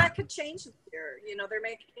it. Now that could change this year. You know, they're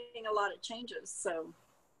making a lot of changes. So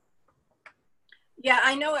yeah,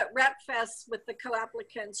 I know at RepFest with the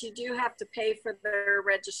co-applicants, you do have to pay for their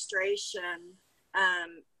registration.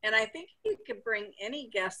 And I think you could bring any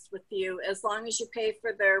guest with you as long as you pay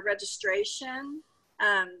for their registration.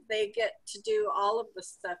 They get to do all of the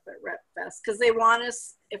stuff at RepFest because they want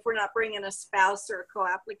us, if we're not bringing a spouse or a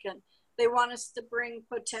co-applicant, they want us to bring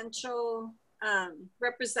potential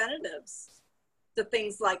representatives to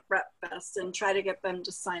things like RepFest and try to get them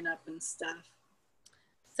to sign up and stuff.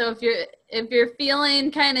 So if you're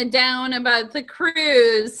feeling kind of down about the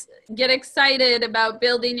cruise, get excited about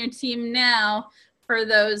building your team now for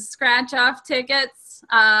those scratch off tickets.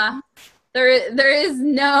 There is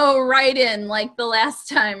no write-in like the last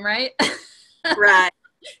time, right? Right.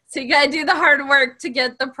 So you got to do the hard work to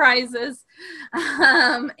get the prizes.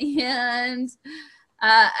 I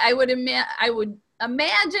would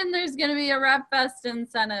imagine there's going to be a RepFest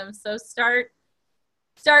incentive. So start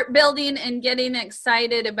building and getting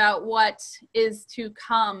excited about what is to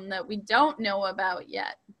come that we don't know about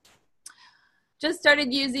yet. Just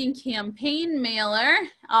started using Campaign Mailer.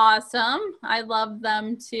 Awesome. I love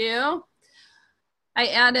them too. I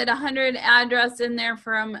added 100 address in there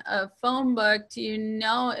from a phone book. Do you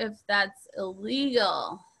know if that's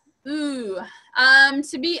illegal? Ooh,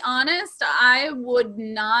 to be honest, I would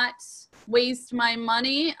not waste my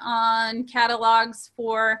money on catalogs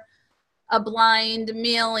for a blind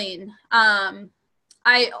mailing.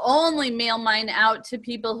 I only mail mine out to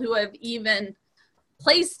people who have even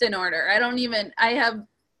placed an order. I have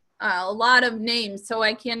a lot of names, so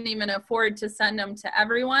I can't even afford to send them to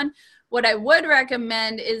everyone. What I would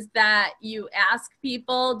recommend is that you ask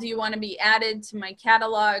people, do you want to be added to my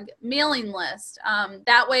catalog mailing list?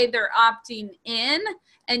 That way they're opting in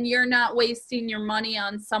and you're not wasting your money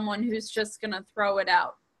on someone who's just going to throw it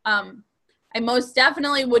out. I most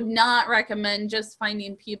definitely would not recommend just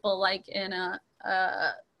finding people like in a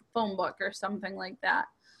phone book or something like that.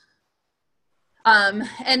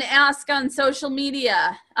 And ask on social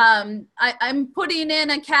media. I'm putting in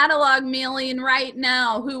a catalog mailing right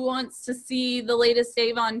now. Who wants to see the latest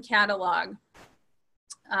Avon catalog?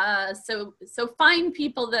 So find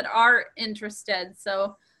people that are interested,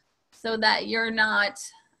 so that you're not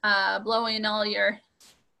blowing all your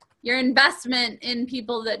investment in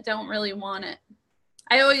people that don't really want it.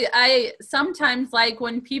 I sometimes like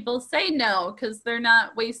when people say no, because they're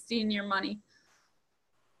not wasting your money.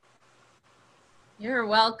 You're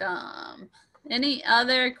welcome. Any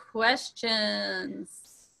other questions?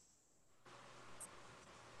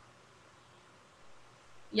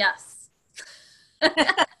 Yes.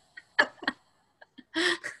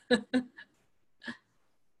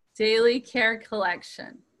 Daily care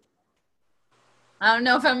collection. I don't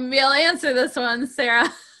know if I'm gonna be able to answer this one,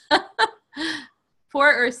 Sarah.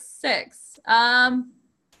 4 or 6?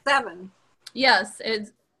 7. Yes,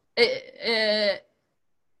 it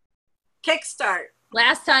Kickstart.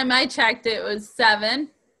 last time I checked, it was 7.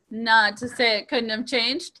 Not to say it couldn't have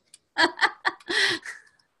changed.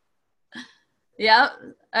 Yep.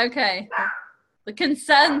 Okay. The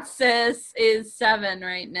consensus is 7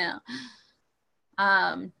 right now.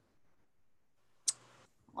 All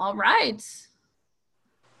right.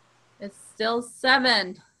 It's still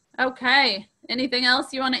 7. Okay. Anything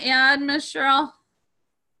else you want to add, Miss Cheryl?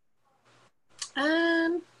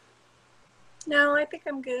 No, I think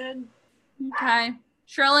I'm good. Okay.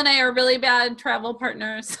 Cheryl and I are really bad travel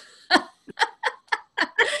partners.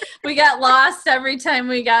 We got lost every time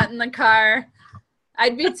we got in the car.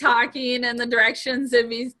 I'd be talking in the directions, I'd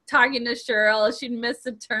be talking to Cheryl. She'd miss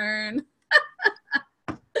a turn.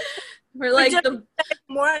 We're like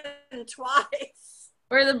more than twice.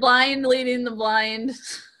 We're the blind leading the blind.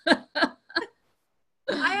 I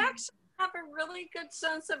actually have a really good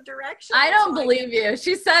sense of direction. I don't believe you.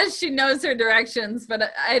 She says she knows her directions,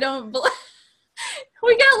 but I don't believe.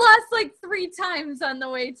 We got lost like 3 times on the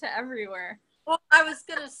way to everywhere. Well, I was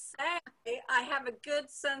going to say, I have a good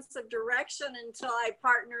sense of direction until I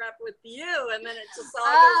partner up with you, and then it just all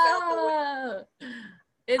goes out the window.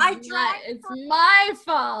 It's my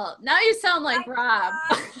fault. Now you sound like Rob.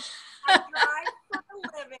 I drive for a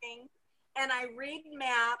living, and I read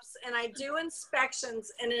maps, and I do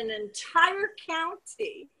inspections in an entire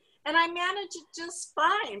county, and I manage it just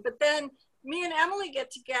fine. But then me and Emily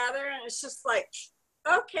get together, and it's just like,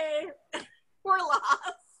 okay, we're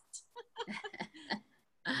lost.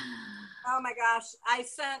 Oh my gosh, I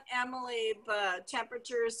sent Emily the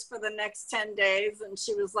temperatures for the next 10 days, and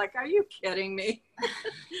she was like, are you kidding me?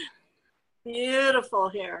 Beautiful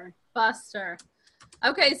here. Buster.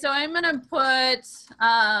 Okay, so I'm gonna put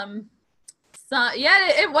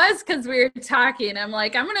it was because we were talking. I'm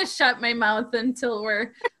like, I'm gonna shut my mouth until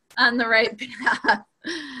we're on the right path.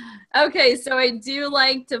 Okay, so I do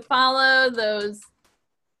like to follow those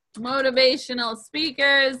motivational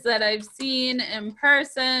speakers that I've seen in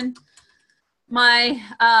person.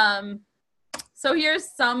 So here's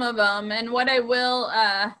some of them, and what I will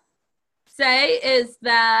say is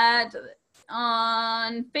that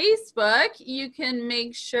on Facebook you can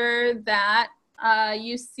make sure that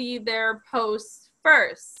you see their posts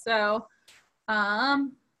first. So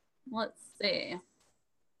let's see.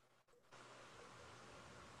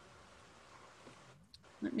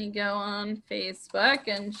 Let me go on Facebook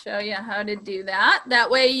and show you how to do that. That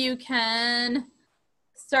way you can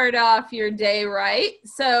start off your day right.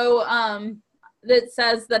 So that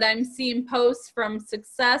says that I'm seeing posts from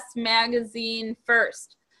Success Magazine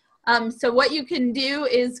first. So what you can do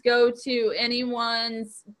is go to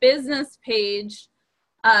anyone's business page,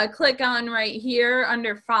 click on right here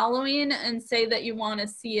under following and say that you want to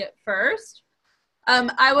see it first.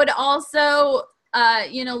 I would also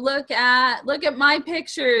look at my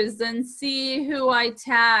pictures and see who I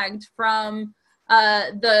tagged from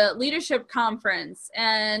the leadership conference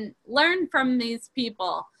and learn from these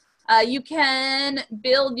people. You can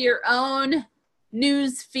build your own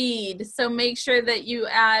news feed, so make sure that you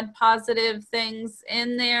add positive things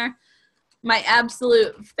in there. My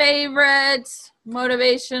absolute favorite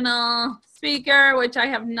motivational speaker, which I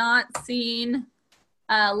have not seen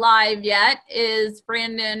live yet, is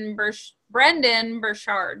Brendan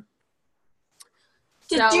Burchard.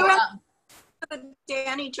 Did you have the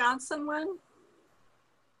Danny Johnson one?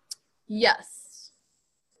 Yes.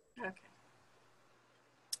 Okay.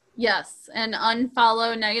 Yes, and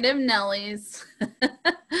unfollow negative Nellies.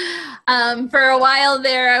 For a while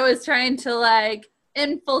there, I was trying to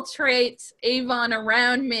infiltrate Avon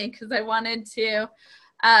around me because I wanted to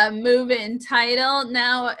move in title.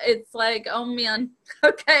 Now it's like, oh man,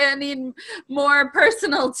 okay, I need more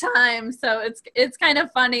personal time. So it's kind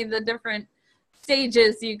of funny the different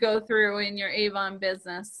stages you go through in your Avon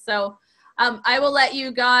business. So I will let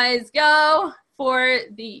you guys go for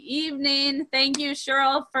the evening. Thank you,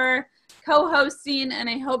 Cheryl, for co-hosting, and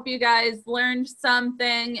I hope you guys learned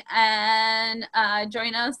something, and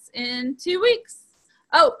join us in 2 weeks.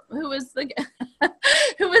 Oh, who was the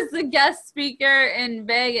guest speaker in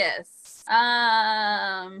Vegas?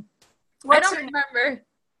 I don't remember.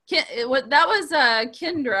 That was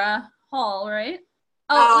Kendra Hall, right?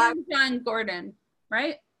 Oh, and John Gordon,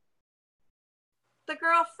 right? The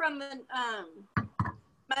girl from the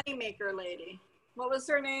Moneymaker lady. What was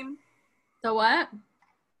her name? The what?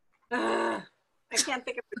 I can't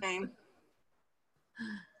think of her name.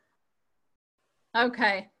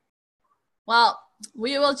 Okay. Well,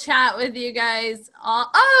 we will chat with you guys all.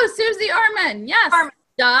 Oh, Susie Orman. Yes. Duh.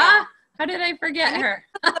 Yeah. How did I forget her?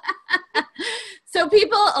 So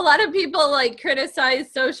a lot of people like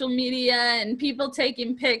criticize social media and people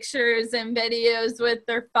taking pictures and videos with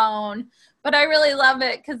their phone, but I really love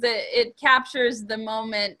it because it captures the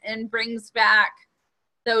moment and brings back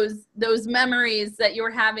those memories that you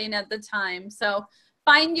were having at the time. So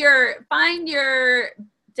find your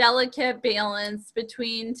delicate balance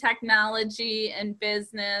between technology and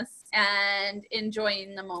business and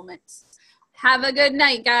enjoying the moment. Have a good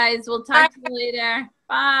night, guys. We'll talk to you later.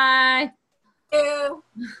 Bye. Thank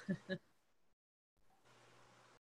you.